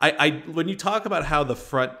adults. I when you talk about how the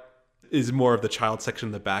front is more of the child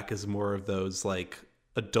section, the back is more of those like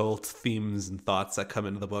adult themes and thoughts that come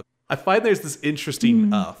into the book, I find there's this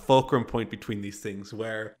interesting fulcrum point between these things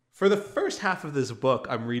where for the first half of this book,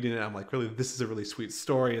 I'm reading it and I'm like, really, this is a really sweet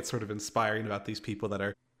story. It's sort of inspiring about these people that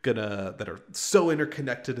are so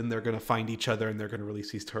interconnected, and they're gonna find each other, and they're gonna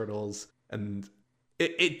release these turtles. And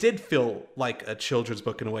it did feel like a children's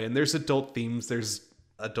book in a way. And there's adult themes, there's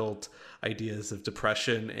adult ideas of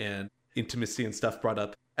depression and intimacy and stuff brought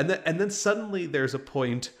up. And then suddenly there's a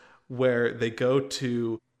point where they go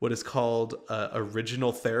to what is called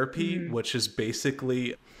original therapy, which is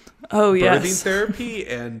basically birthing therapy,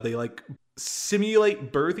 and they like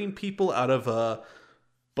simulate birthing people out of a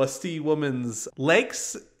busty woman's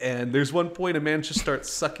legs. And there's one point a man just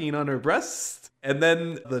starts sucking on her breast. And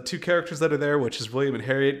then the two characters that are there, which is William and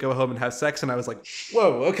Harriet, go home and have sex. And I was like,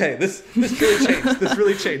 whoa, okay, this really changed. This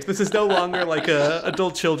really changed. This is no longer like a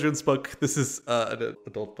adult children's book. This is an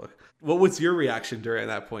adult book. What was your reaction during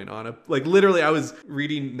that point, Anna? Like, literally, I was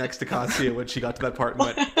reading next to Cassia when she got to that part and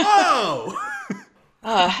went, oh!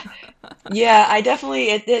 Yeah, I definitely,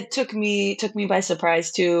 it took me by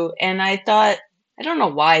surprise too. And I thought, I don't know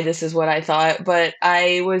why this is what I thought, but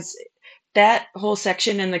that whole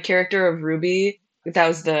section and the character of Ruby, that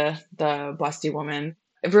was the busty woman,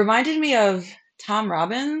 it reminded me of Tom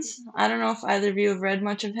Robbins. I don't know if either of you have read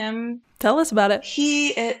much of him. Tell us about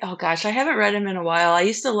it. Oh gosh, I haven't read him in a while. I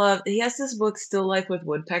used to love, he has this book, Still Life with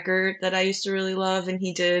Woodpecker, that I used to really love, and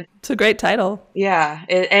he did. It's a great title. Yeah,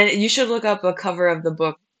 and you should look up a cover of the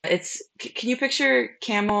book. Can you picture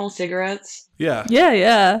Camel cigarettes? Yeah.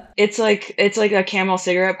 Yeah. It's like a Camel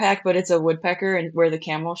cigarette pack, but it's a woodpecker and where the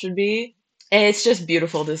camel should be. And it's just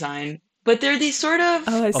beautiful design. But they're these sort of,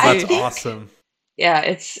 Oh, I see. Oh, that's awesome. yeah,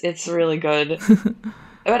 it's really good.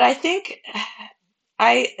 But I think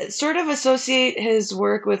I sort of associate his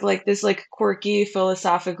work with like this like quirky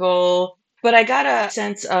philosophical, but I got a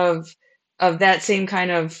sense of that same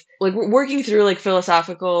kind of like working through like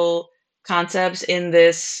philosophical concepts in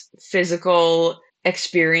this physical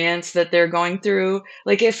experience that they're going through.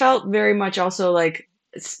 Like it felt very much also like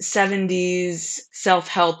 70s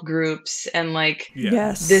self-help groups and like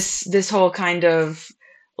Yes. this whole kind of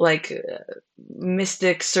like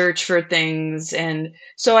mystic search for things. And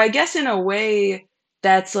so I guess in a way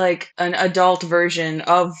that's like an adult version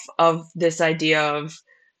of this idea of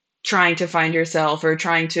trying to find yourself or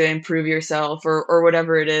trying to improve yourself or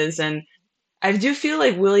whatever it is. And I do feel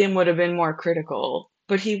like William would have been more critical,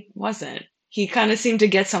 but he wasn't. He kind of seemed to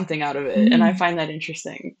get something out of it, and I find that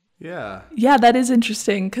interesting. Yeah. Yeah, that is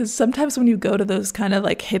interesting, because sometimes when you go to those kind of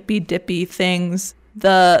like hippy dippy things,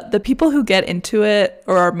 the people who get into it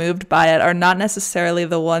or are moved by it are not necessarily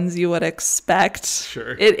the ones you would expect.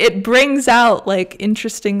 Sure. It brings out like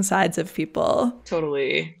interesting sides of people.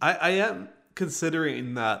 Totally. I am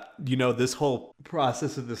considering that, this whole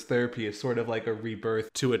process of this therapy is sort of like a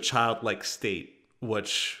rebirth to a childlike state,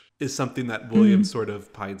 which is something that William sort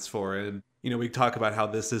of pines for. And, we talk about how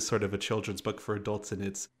this is sort of a children's book for adults in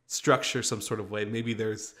its structure some sort of way. Maybe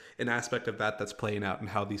there's an aspect of that that's playing out in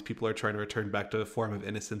how these people are trying to return back to a form of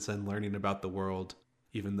innocence and learning about the world,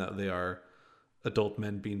 even though they are adult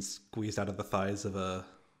men being squeezed out of the thighs of a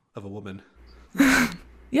woman.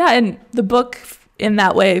 Yeah, and the book in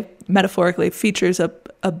that way, metaphorically, features a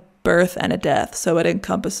birth and a death. So it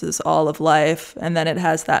encompasses all of life. And then it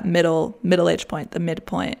has that middle-age point, the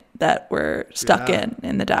midpoint that we're stuck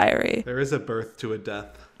in the diary. There is a birth to a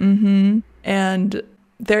death. Mm-hmm. And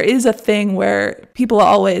there is a thing where people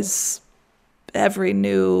always, every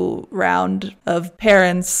new round of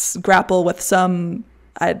parents grapple with some,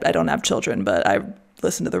 I don't have children, but I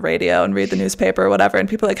listen to the radio and read the newspaper or whatever. And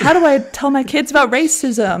people are like, how do I tell my kids about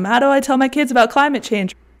racism? How do I tell my kids about climate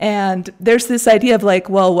change? And there's this idea of like,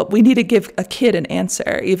 well, we need to give a kid an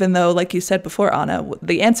answer, even though, like you said before, Anna,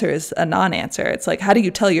 the answer is a non-answer. It's like, how do you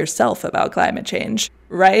tell yourself about climate change,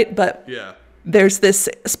 right? But yeah, there's this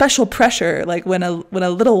special pressure, like when a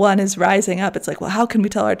little one is rising up, it's like, well, how can we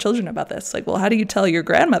tell our children about this? Like, well, how do you tell your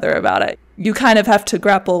grandmother about it? You kind of have to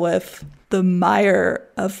grapple with the mire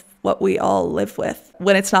of what we all live with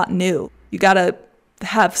when it's not new. You got to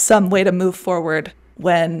have some way to move forward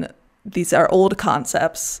when these are old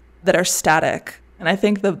concepts that are static. And I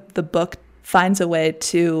think the book finds a way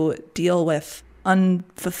to deal with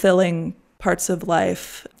unfulfilling parts of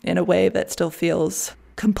life in a way that still feels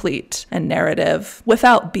complete and narrative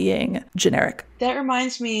without being generic. That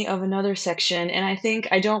reminds me of another section, and I think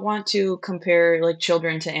I don't want to compare like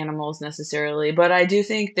children to animals necessarily, but I do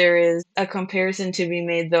think there is a comparison to be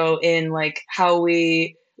made though in like how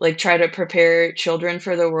we like try to prepare children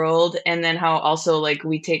for the world, and then how also like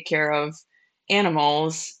we take care of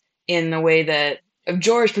animals in the way that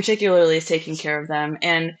George particularly is taking care of them.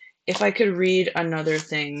 And if I could read another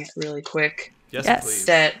thing really quick. Yes, please.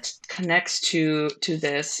 That connects to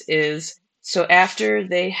this is, so after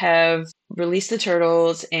they have released the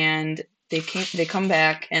turtles and they come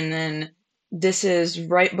back, and then this is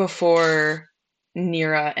right before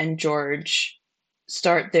Nira and George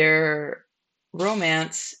start their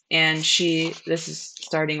romance, and this is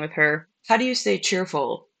starting with her. How do you stay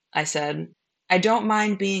cheerful? I said. I don't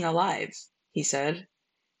mind being alive, he said.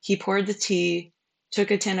 He poured the tea, took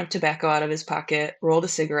a tin of tobacco out of his pocket, rolled a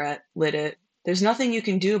cigarette, lit it. There's nothing you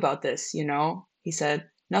can do about this, he said.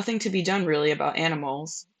 Nothing to be done really about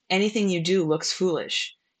animals. Anything you do looks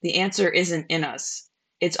foolish. The answer isn't in us.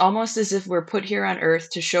 It's almost as if we're put here on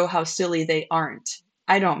Earth to show how silly they aren't.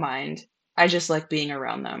 I don't mind. I just like being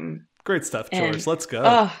around them. Great stuff, George. Let's go.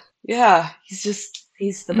 Oh, yeah. He's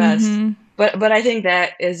the best. Mm-hmm. But I think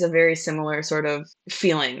that is a very similar sort of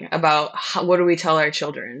feeling about what do we tell our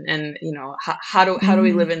children, and how do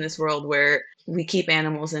we live in this world where we keep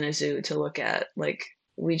animals in a zoo to look at? Like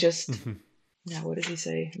we just yeah. What does he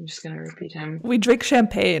say? I'm just gonna repeat him. We drink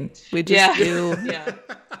champagne. We just do. Yeah.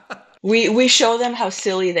 We show them how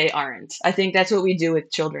silly they aren't. I think that's what we do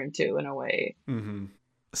with children too, in a way. Mm-hmm.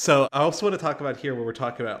 So I also want to talk about here where we're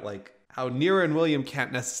talking about like how Nira and William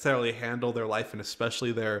can't necessarily handle their life and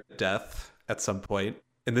especially their death at some point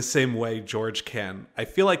in the same way George can. I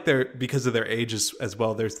feel like they're, because of their ages as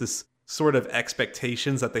well, there's this sort of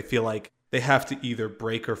expectations that they feel like they have to either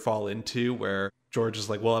break or fall into, where George is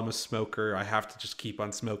like, well, I'm a smoker. I have to just keep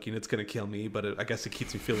on smoking. It's going to kill me, but I guess it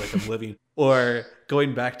keeps me feeling like I'm living. Or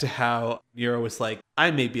going back to how Nira was like,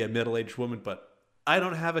 I may be a middle-aged woman, but I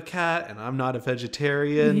don't have a cat and I'm not a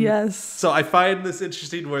vegetarian. Yes. So I find this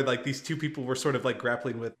interesting where like these two people were sort of like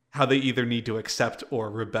grappling with how they either need to accept or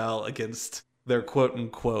rebel against their quote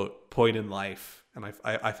unquote point in life. And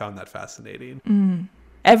I found that fascinating.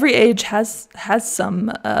 Every age has some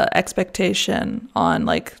expectation on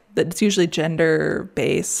like that. It's usually gender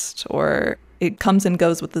based, or it comes and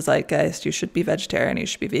goes with the zeitgeist. You should be vegetarian, you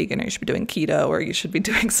should be vegan, or you should be doing keto, or you should be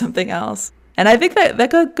doing something else. And I think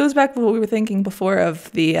that goes back to what we were thinking before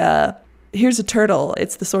of the, here's a turtle,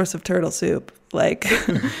 it's the source of turtle soup. Like,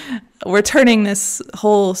 we're turning this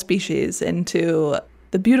whole species into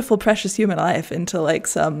the beautiful, precious human life into like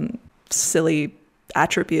some silly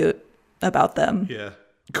attribute about them. Yeah.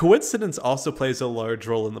 Coincidence also plays a large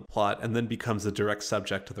role in the plot and then becomes a direct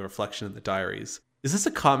subject of the reflection in the diaries. Is this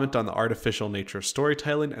a comment on the artificial nature of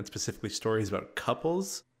storytelling and specifically stories about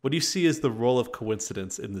couples? What do you see as the role of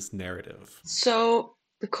coincidence in this narrative? So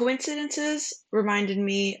the coincidences reminded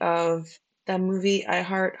me of that movie I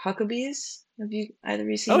Heart Huckabees. Have you either of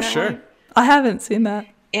you seen that? Oh, sure. one? I haven't seen that.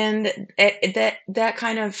 And that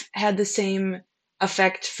kind of had the same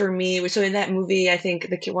effect for me. So in that movie, I think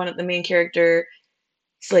the main character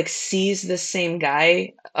like sees the same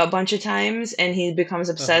guy a bunch of times and he becomes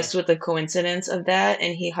obsessed with the coincidence of that,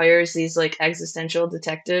 and he hires these like existential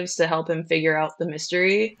detectives to help him figure out the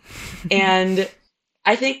mystery. And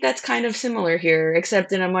I think that's kind of similar here,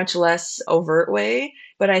 except in a much less overt way.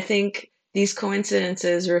 But I think these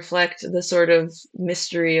coincidences reflect the sort of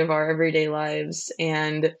mystery of our everyday lives,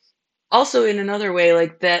 and also in another way,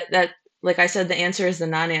 like that like I said, the answer is the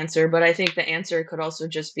non-answer, but I think the answer could also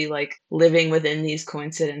just be like living within these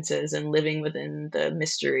coincidences and living within the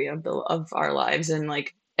mystery of our lives, and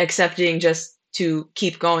like accepting just to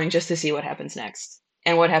keep going just to see what happens next.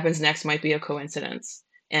 And what happens next might be a coincidence,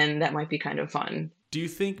 and that might be kind of fun. Do you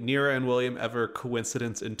think Nira and William ever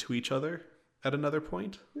coincidence into each other at another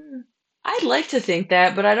point? I'd like to think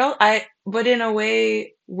that, but but in a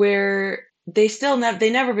way where they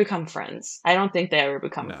never become friends. I don't think they ever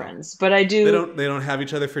become friends, but I do. They don't have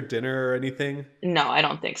each other for dinner or anything? No, I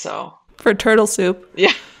don't think so. For turtle soup.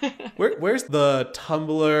 Yeah. Where's the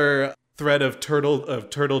Tumblr thread of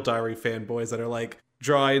Turtle Diary fanboys that are like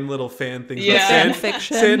drawing little fan things? Yeah. Like Fan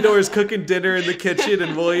fiction. Sandor's cooking dinner in the kitchen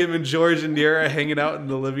and William and George and Nira hanging out in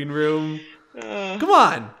the living room. Come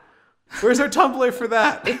on. Where's our Tumblr for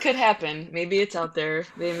that? It could happen. Maybe it's out there.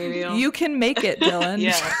 Maybe don't. You can make it, Dylan.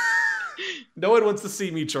 Yeah. No one wants to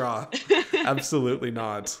see me draw. Absolutely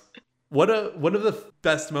not. One of the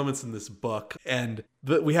best moments in this book, and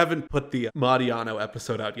we haven't put the Modiano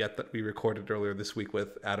episode out yet that we recorded earlier this week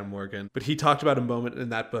with Adam Morgan, but he talked about a moment in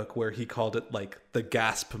that book where he called it like the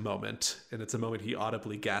gasp moment, and it's a moment he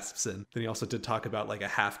audibly gasps in. Then he also did talk about like a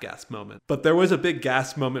half gasp moment. But there was a big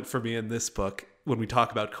gasp moment for me in this book when we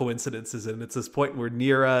talk about coincidences, and it's this point where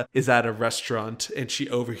Nira is at a restaurant and she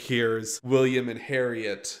overhears William and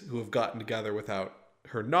Harriet, who have gotten together without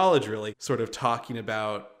her knowledge really, sort of talking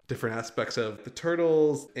about different aspects of the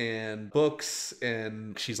turtles and books,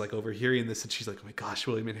 and she's like overhearing this and she's like, oh my gosh,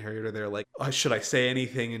 William and Harriet are there, like, oh, should I say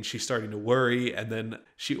anything? And she's starting to worry, and then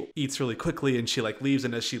she eats really quickly and she like leaves,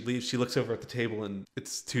 and as she leaves she looks over at the table and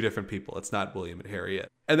it's two different people. It's not William and Harriet.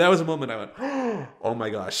 And that was a moment I went, oh my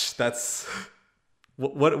gosh, that's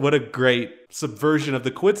what a great subversion of the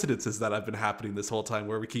coincidences that have been happening this whole time,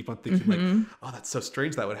 where we keep on thinking like, oh, that's so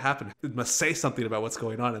strange that would happen. It must say something about what's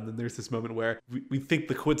going on. And then there's this moment where we think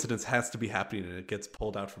the coincidence has to be happening and it gets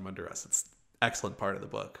pulled out from under us. It's an excellent part of the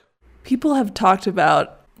book. People have talked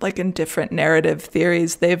about, like in different narrative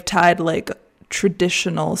theories, they've tied like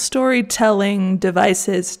traditional storytelling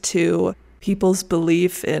devices to people's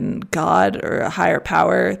belief in God or a higher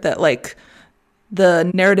power, that like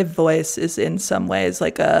the narrative voice is in some ways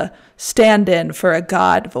like a stand-in for a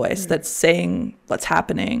God voice that's saying what's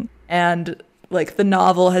happening. And like the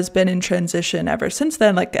novel has been in transition ever since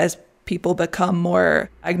then, like as people become more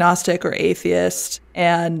agnostic or atheist,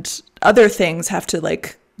 and other things have to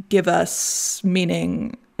like give us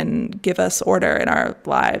meaning and give us order in our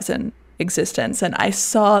lives and existence. And I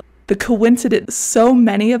saw the coincidence, so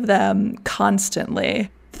many of them constantly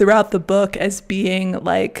throughout the book, as being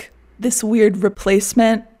like this weird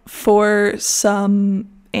replacement for some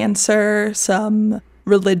answer, some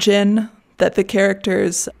religion that the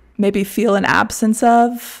characters maybe feel an absence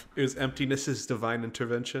of. It was emptiness's divine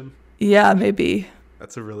intervention. Yeah, maybe.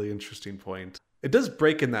 That's a really interesting point. It does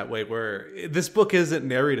break in that way where this book isn't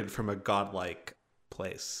narrated from a godlike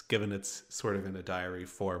place, given it's sort of in a diary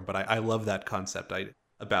form. But I love that concept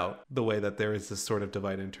about the way that there is this sort of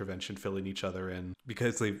divine intervention filling each other in,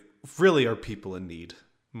 because they really are people in need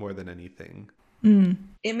more than anything.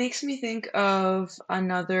 It makes me think of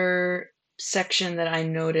another section that I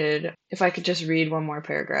noted. If I could just read one more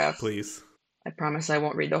paragraph. Please. I promise I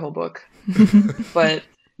won't read the whole book. But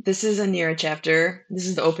this is a Nira chapter. This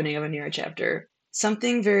is the opening of a Nira chapter.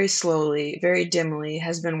 Something very slowly, very dimly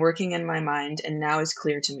has been working in my mind and now is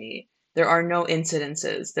clear to me. There are no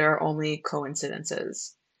incidences. There are only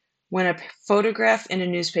coincidences. When a photograph in a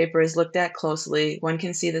newspaper is looked at closely, one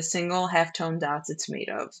can see the single half-tone dots it's made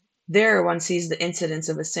of. There one sees the incidence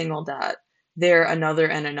of a single dot. There another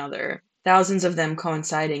and another. Thousands of them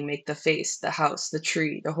coinciding make the face, the house, the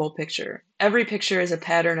tree, the whole picture. Every picture is a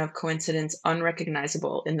pattern of coincidence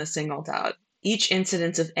unrecognizable in the single dot. Each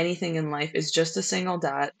incidence of anything in life is just a single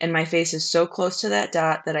dot, and my face is so close to that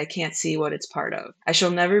dot that I can't see what it's part of. I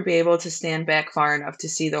shall never be able to stand back far enough to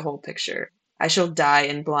see the whole picture. I shall die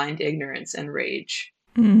in blind ignorance and rage.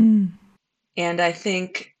 And I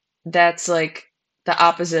think that's like the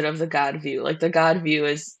opposite of the God view. Like the God view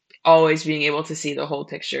is always being able to see the whole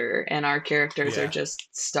picture, and our characters are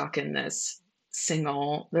just stuck in this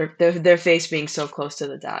single, their face being so close to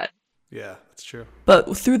the dot. Yeah, that's true.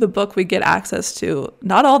 But through the book, we get access to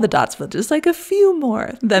not all the dots, but just like a few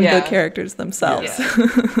more than the characters themselves.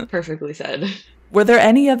 Yeah. Perfectly said. Were there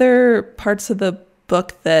any other parts of the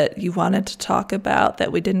book that you wanted to talk about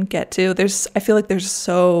that we didn't get to? I feel like there's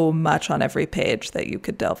so much on every page that you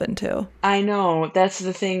could delve into. I know. That's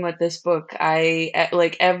the thing with this book. I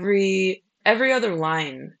like every other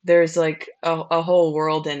line, there's like a whole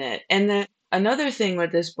world in it. And then another thing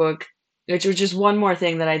with this book, which was just one more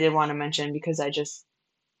thing that I did want to mention because I just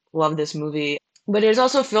love this movie. But it's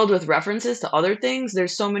also filled with references to other things.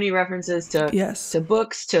 There's so many references to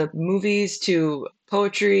books, to movies, to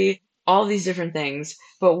poetry, all these different things.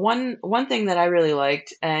 But one thing that I really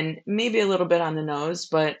liked, and maybe a little bit on the nose,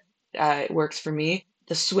 but it works for me,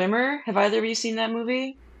 The Swimmer. Have either of you seen that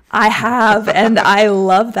movie? I have, and I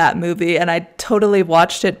love that movie, and I totally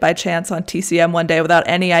watched it by chance on TCM one day without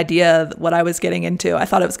any idea what I was getting into. I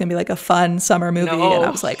thought it was going to be like a fun summer movie, and I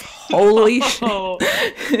was like, holy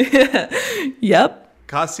shit. Yep.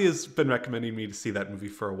 Cassie has been recommending me to see that movie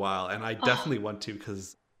for a while, and I definitely want to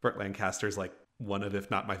because Burt Lancaster is like one of,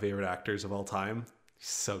 if not my favorite actors of all time. He's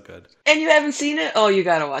so good. And you haven't seen it? Oh, you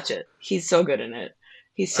got to watch it. He's so good in it.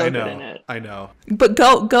 He's so good in it. I know. But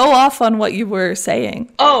go off on what you were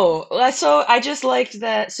saying. Oh, so I just liked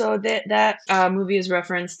that. So that movie is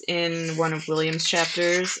referenced in one of William's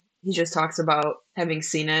chapters. He just talks about having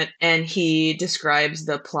seen it, and he describes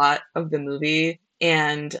the plot of the movie.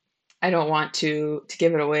 And I don't want to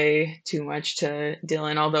give it away too much to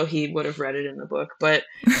Dylan, although he would have read it in the book. But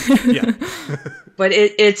yeah, but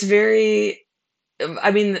it's very.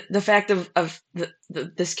 I mean, the fact of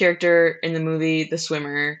this character in the movie, the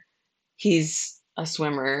swimmer, he's a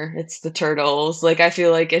swimmer. It's the turtles. Like, I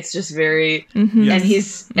feel like it's just very, and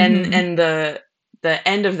he's, and the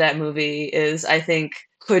end of that movie is, I think,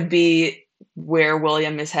 could be where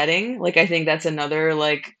William is heading. Like, I think that's another,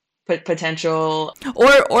 like, potential.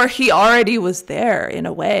 Or he already was there in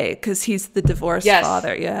a way, because he's the divorced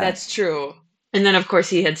father. Yeah, that's true. And then, of course,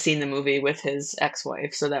 he had seen the movie with his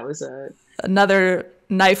ex-wife, so that was another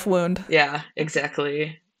knife wound. Yeah,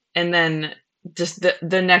 exactly. And then just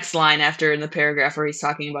the next line after in the paragraph where he's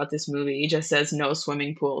talking about this movie, he just says, "No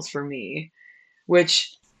swimming pools for me,"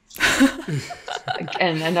 which,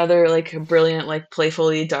 and another like brilliant, like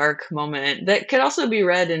playfully dark moment that could also be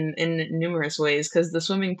read in numerous ways, because the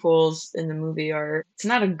swimming pools in the movie it's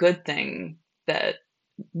not a good thing that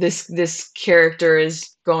this character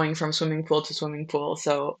is going from swimming pool to swimming pool.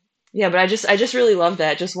 So yeah, but I just really love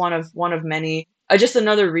that. Just one of many. Just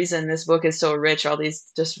another reason this book is so rich. All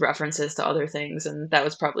these just references to other things, and that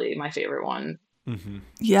was probably my favorite one. Mm-hmm.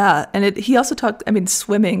 Yeah, and he also talked. I mean,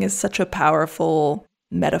 swimming is such a powerful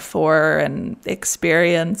metaphor and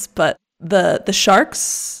experience, but the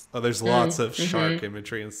sharks. Oh, there's lots of shark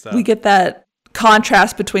imagery and stuff. We get that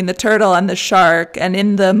contrast between the turtle and the shark, and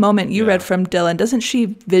in the moment you read from Dylan, doesn't she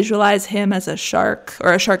visualize him as a shark,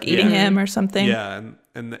 or a shark eating him or something? Yeah,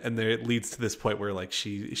 and there it leads to this point where like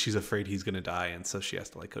she's afraid he's gonna die, and so she has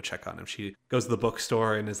to like go check on him. She goes to the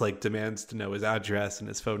bookstore and is like demands to know his address and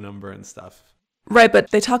his phone number and stuff. Right,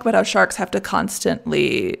 but they talk about how sharks have to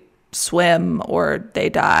constantly swim or they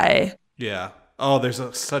die. Yeah. Oh, there's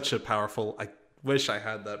such a powerful. I wish I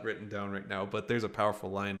had that written down right now, but there's a powerful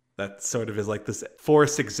line That sort of is like this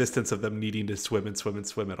forced existence of them needing to swim and swim and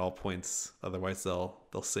swim at all points. Otherwise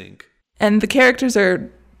they'll sink. And the characters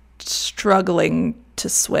are struggling to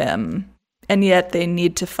swim, and yet they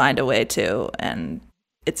need to find a way to. And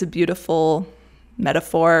it's a beautiful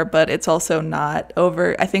metaphor, but it's also not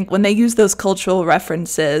over. I think when they use those cultural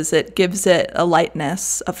references, it gives it a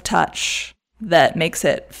lightness of touch that makes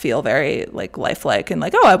it feel very like lifelike and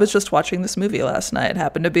like, oh, I was just watching this movie last night. It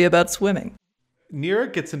happened to be about swimming.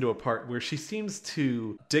 Nira gets into a part where she seems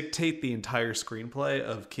to dictate the entire screenplay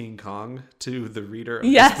of King Kong to the reader of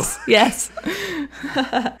this book. Yes.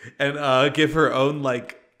 And give her own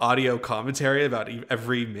like audio commentary about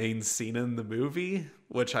every main scene in the movie,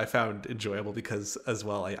 which I found enjoyable because as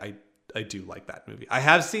well, I do like that movie. I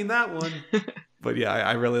have seen that one. But yeah,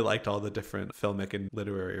 I really liked all the different filmic and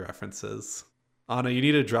literary references. Anna, you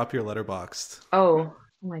need to drop your Letterboxd. Oh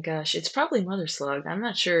my gosh. It's probably Mother Slug. I'm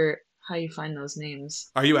not sure how you find those names.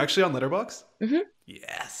 Are you actually on Letterboxd? Mm-hmm.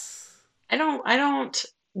 Yes. I don't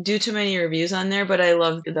do too many reviews on there, but I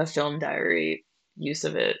love the film diary use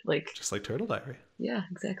of it. Like just like Turtle Diary. Yeah,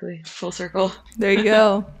 exactly. Full circle. There you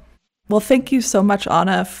go. Well, thank you so much,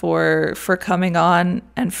 Anna, for coming on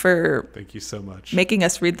and for thank you so much making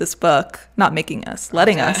us read this book. Not making us,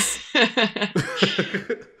 letting us.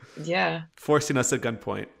 Yeah. Forcing us at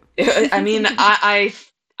gunpoint. I mean, I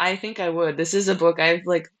think I would. This is a book I've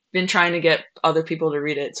like been trying to get other people to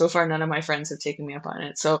read it. So far, none of my friends have taken me up on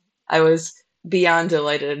it. So I was beyond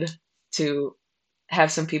delighted to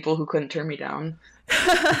have some people who couldn't turn me down.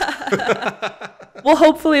 Well,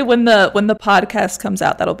 hopefully when the podcast comes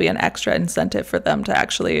out, that'll be an extra incentive for them to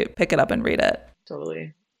actually pick it up and read it.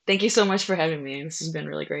 Totally. Thank you so much for having me. This has been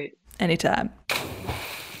really great. Anytime.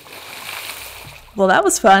 Well, that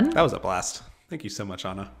was fun. That was a blast. Thank you so much,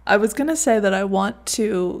 Anna. I was going to say that I want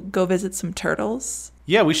to go visit some turtles.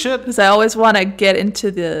 Yeah, we should. Because I always want to get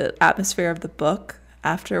into the atmosphere of the book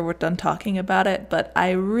after we're done talking about it. But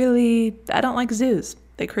I don't like zoos.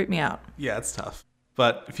 They creep me out. Yeah, it's tough.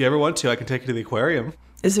 But if you ever want to, I can take you to the aquarium.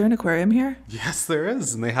 Is there an aquarium here? Yes, there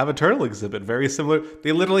is. And they have a turtle exhibit, very similar.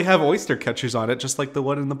 They literally have oyster catchers on it, just like the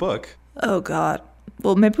one in the book. Oh, God.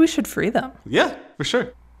 Well, maybe we should free them. Yeah, for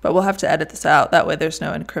sure. But we'll have to edit this out. That way there's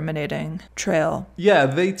no incriminating trail. Yeah,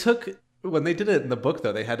 when they did it in the book,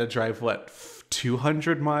 though, they had to drive,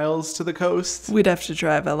 200 miles to the coast? We'd have to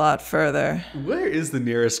drive a lot further. Where is the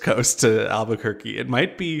nearest coast to Albuquerque? It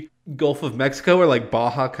might be Gulf of Mexico or like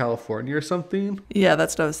Baja, California or something. Yeah,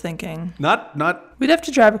 that's what I was thinking. Not. We'd have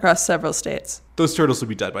to drive across several states. Those turtles would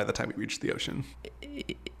be dead by the time we reach the ocean.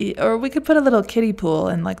 Or we could put a little kiddie pool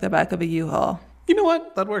in like the back of a U-Haul. You know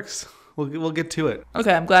what? That works. We'll get to it.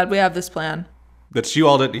 Okay, I'm glad we have this plan. That you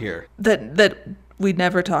all didn't hear. That we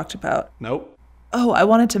never talked about. Nope. Oh, I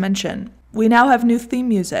wanted to mention, we now have new theme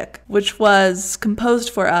music, which was composed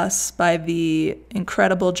for us by the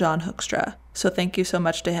incredible John Hoekstra. So thank you so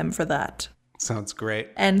much to him for that. Sounds great.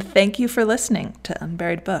 And thank you for listening to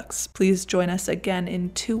Unburied Books. Please join us again in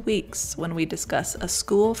 2 weeks when we discuss A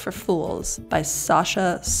School for Fools by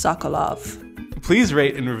Sasha Sokolov. Please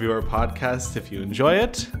rate and review our podcast if you enjoy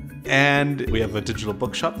it. And we have a digital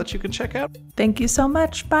bookshop that you can check out. Thank you so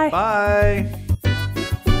much. Bye. Bye.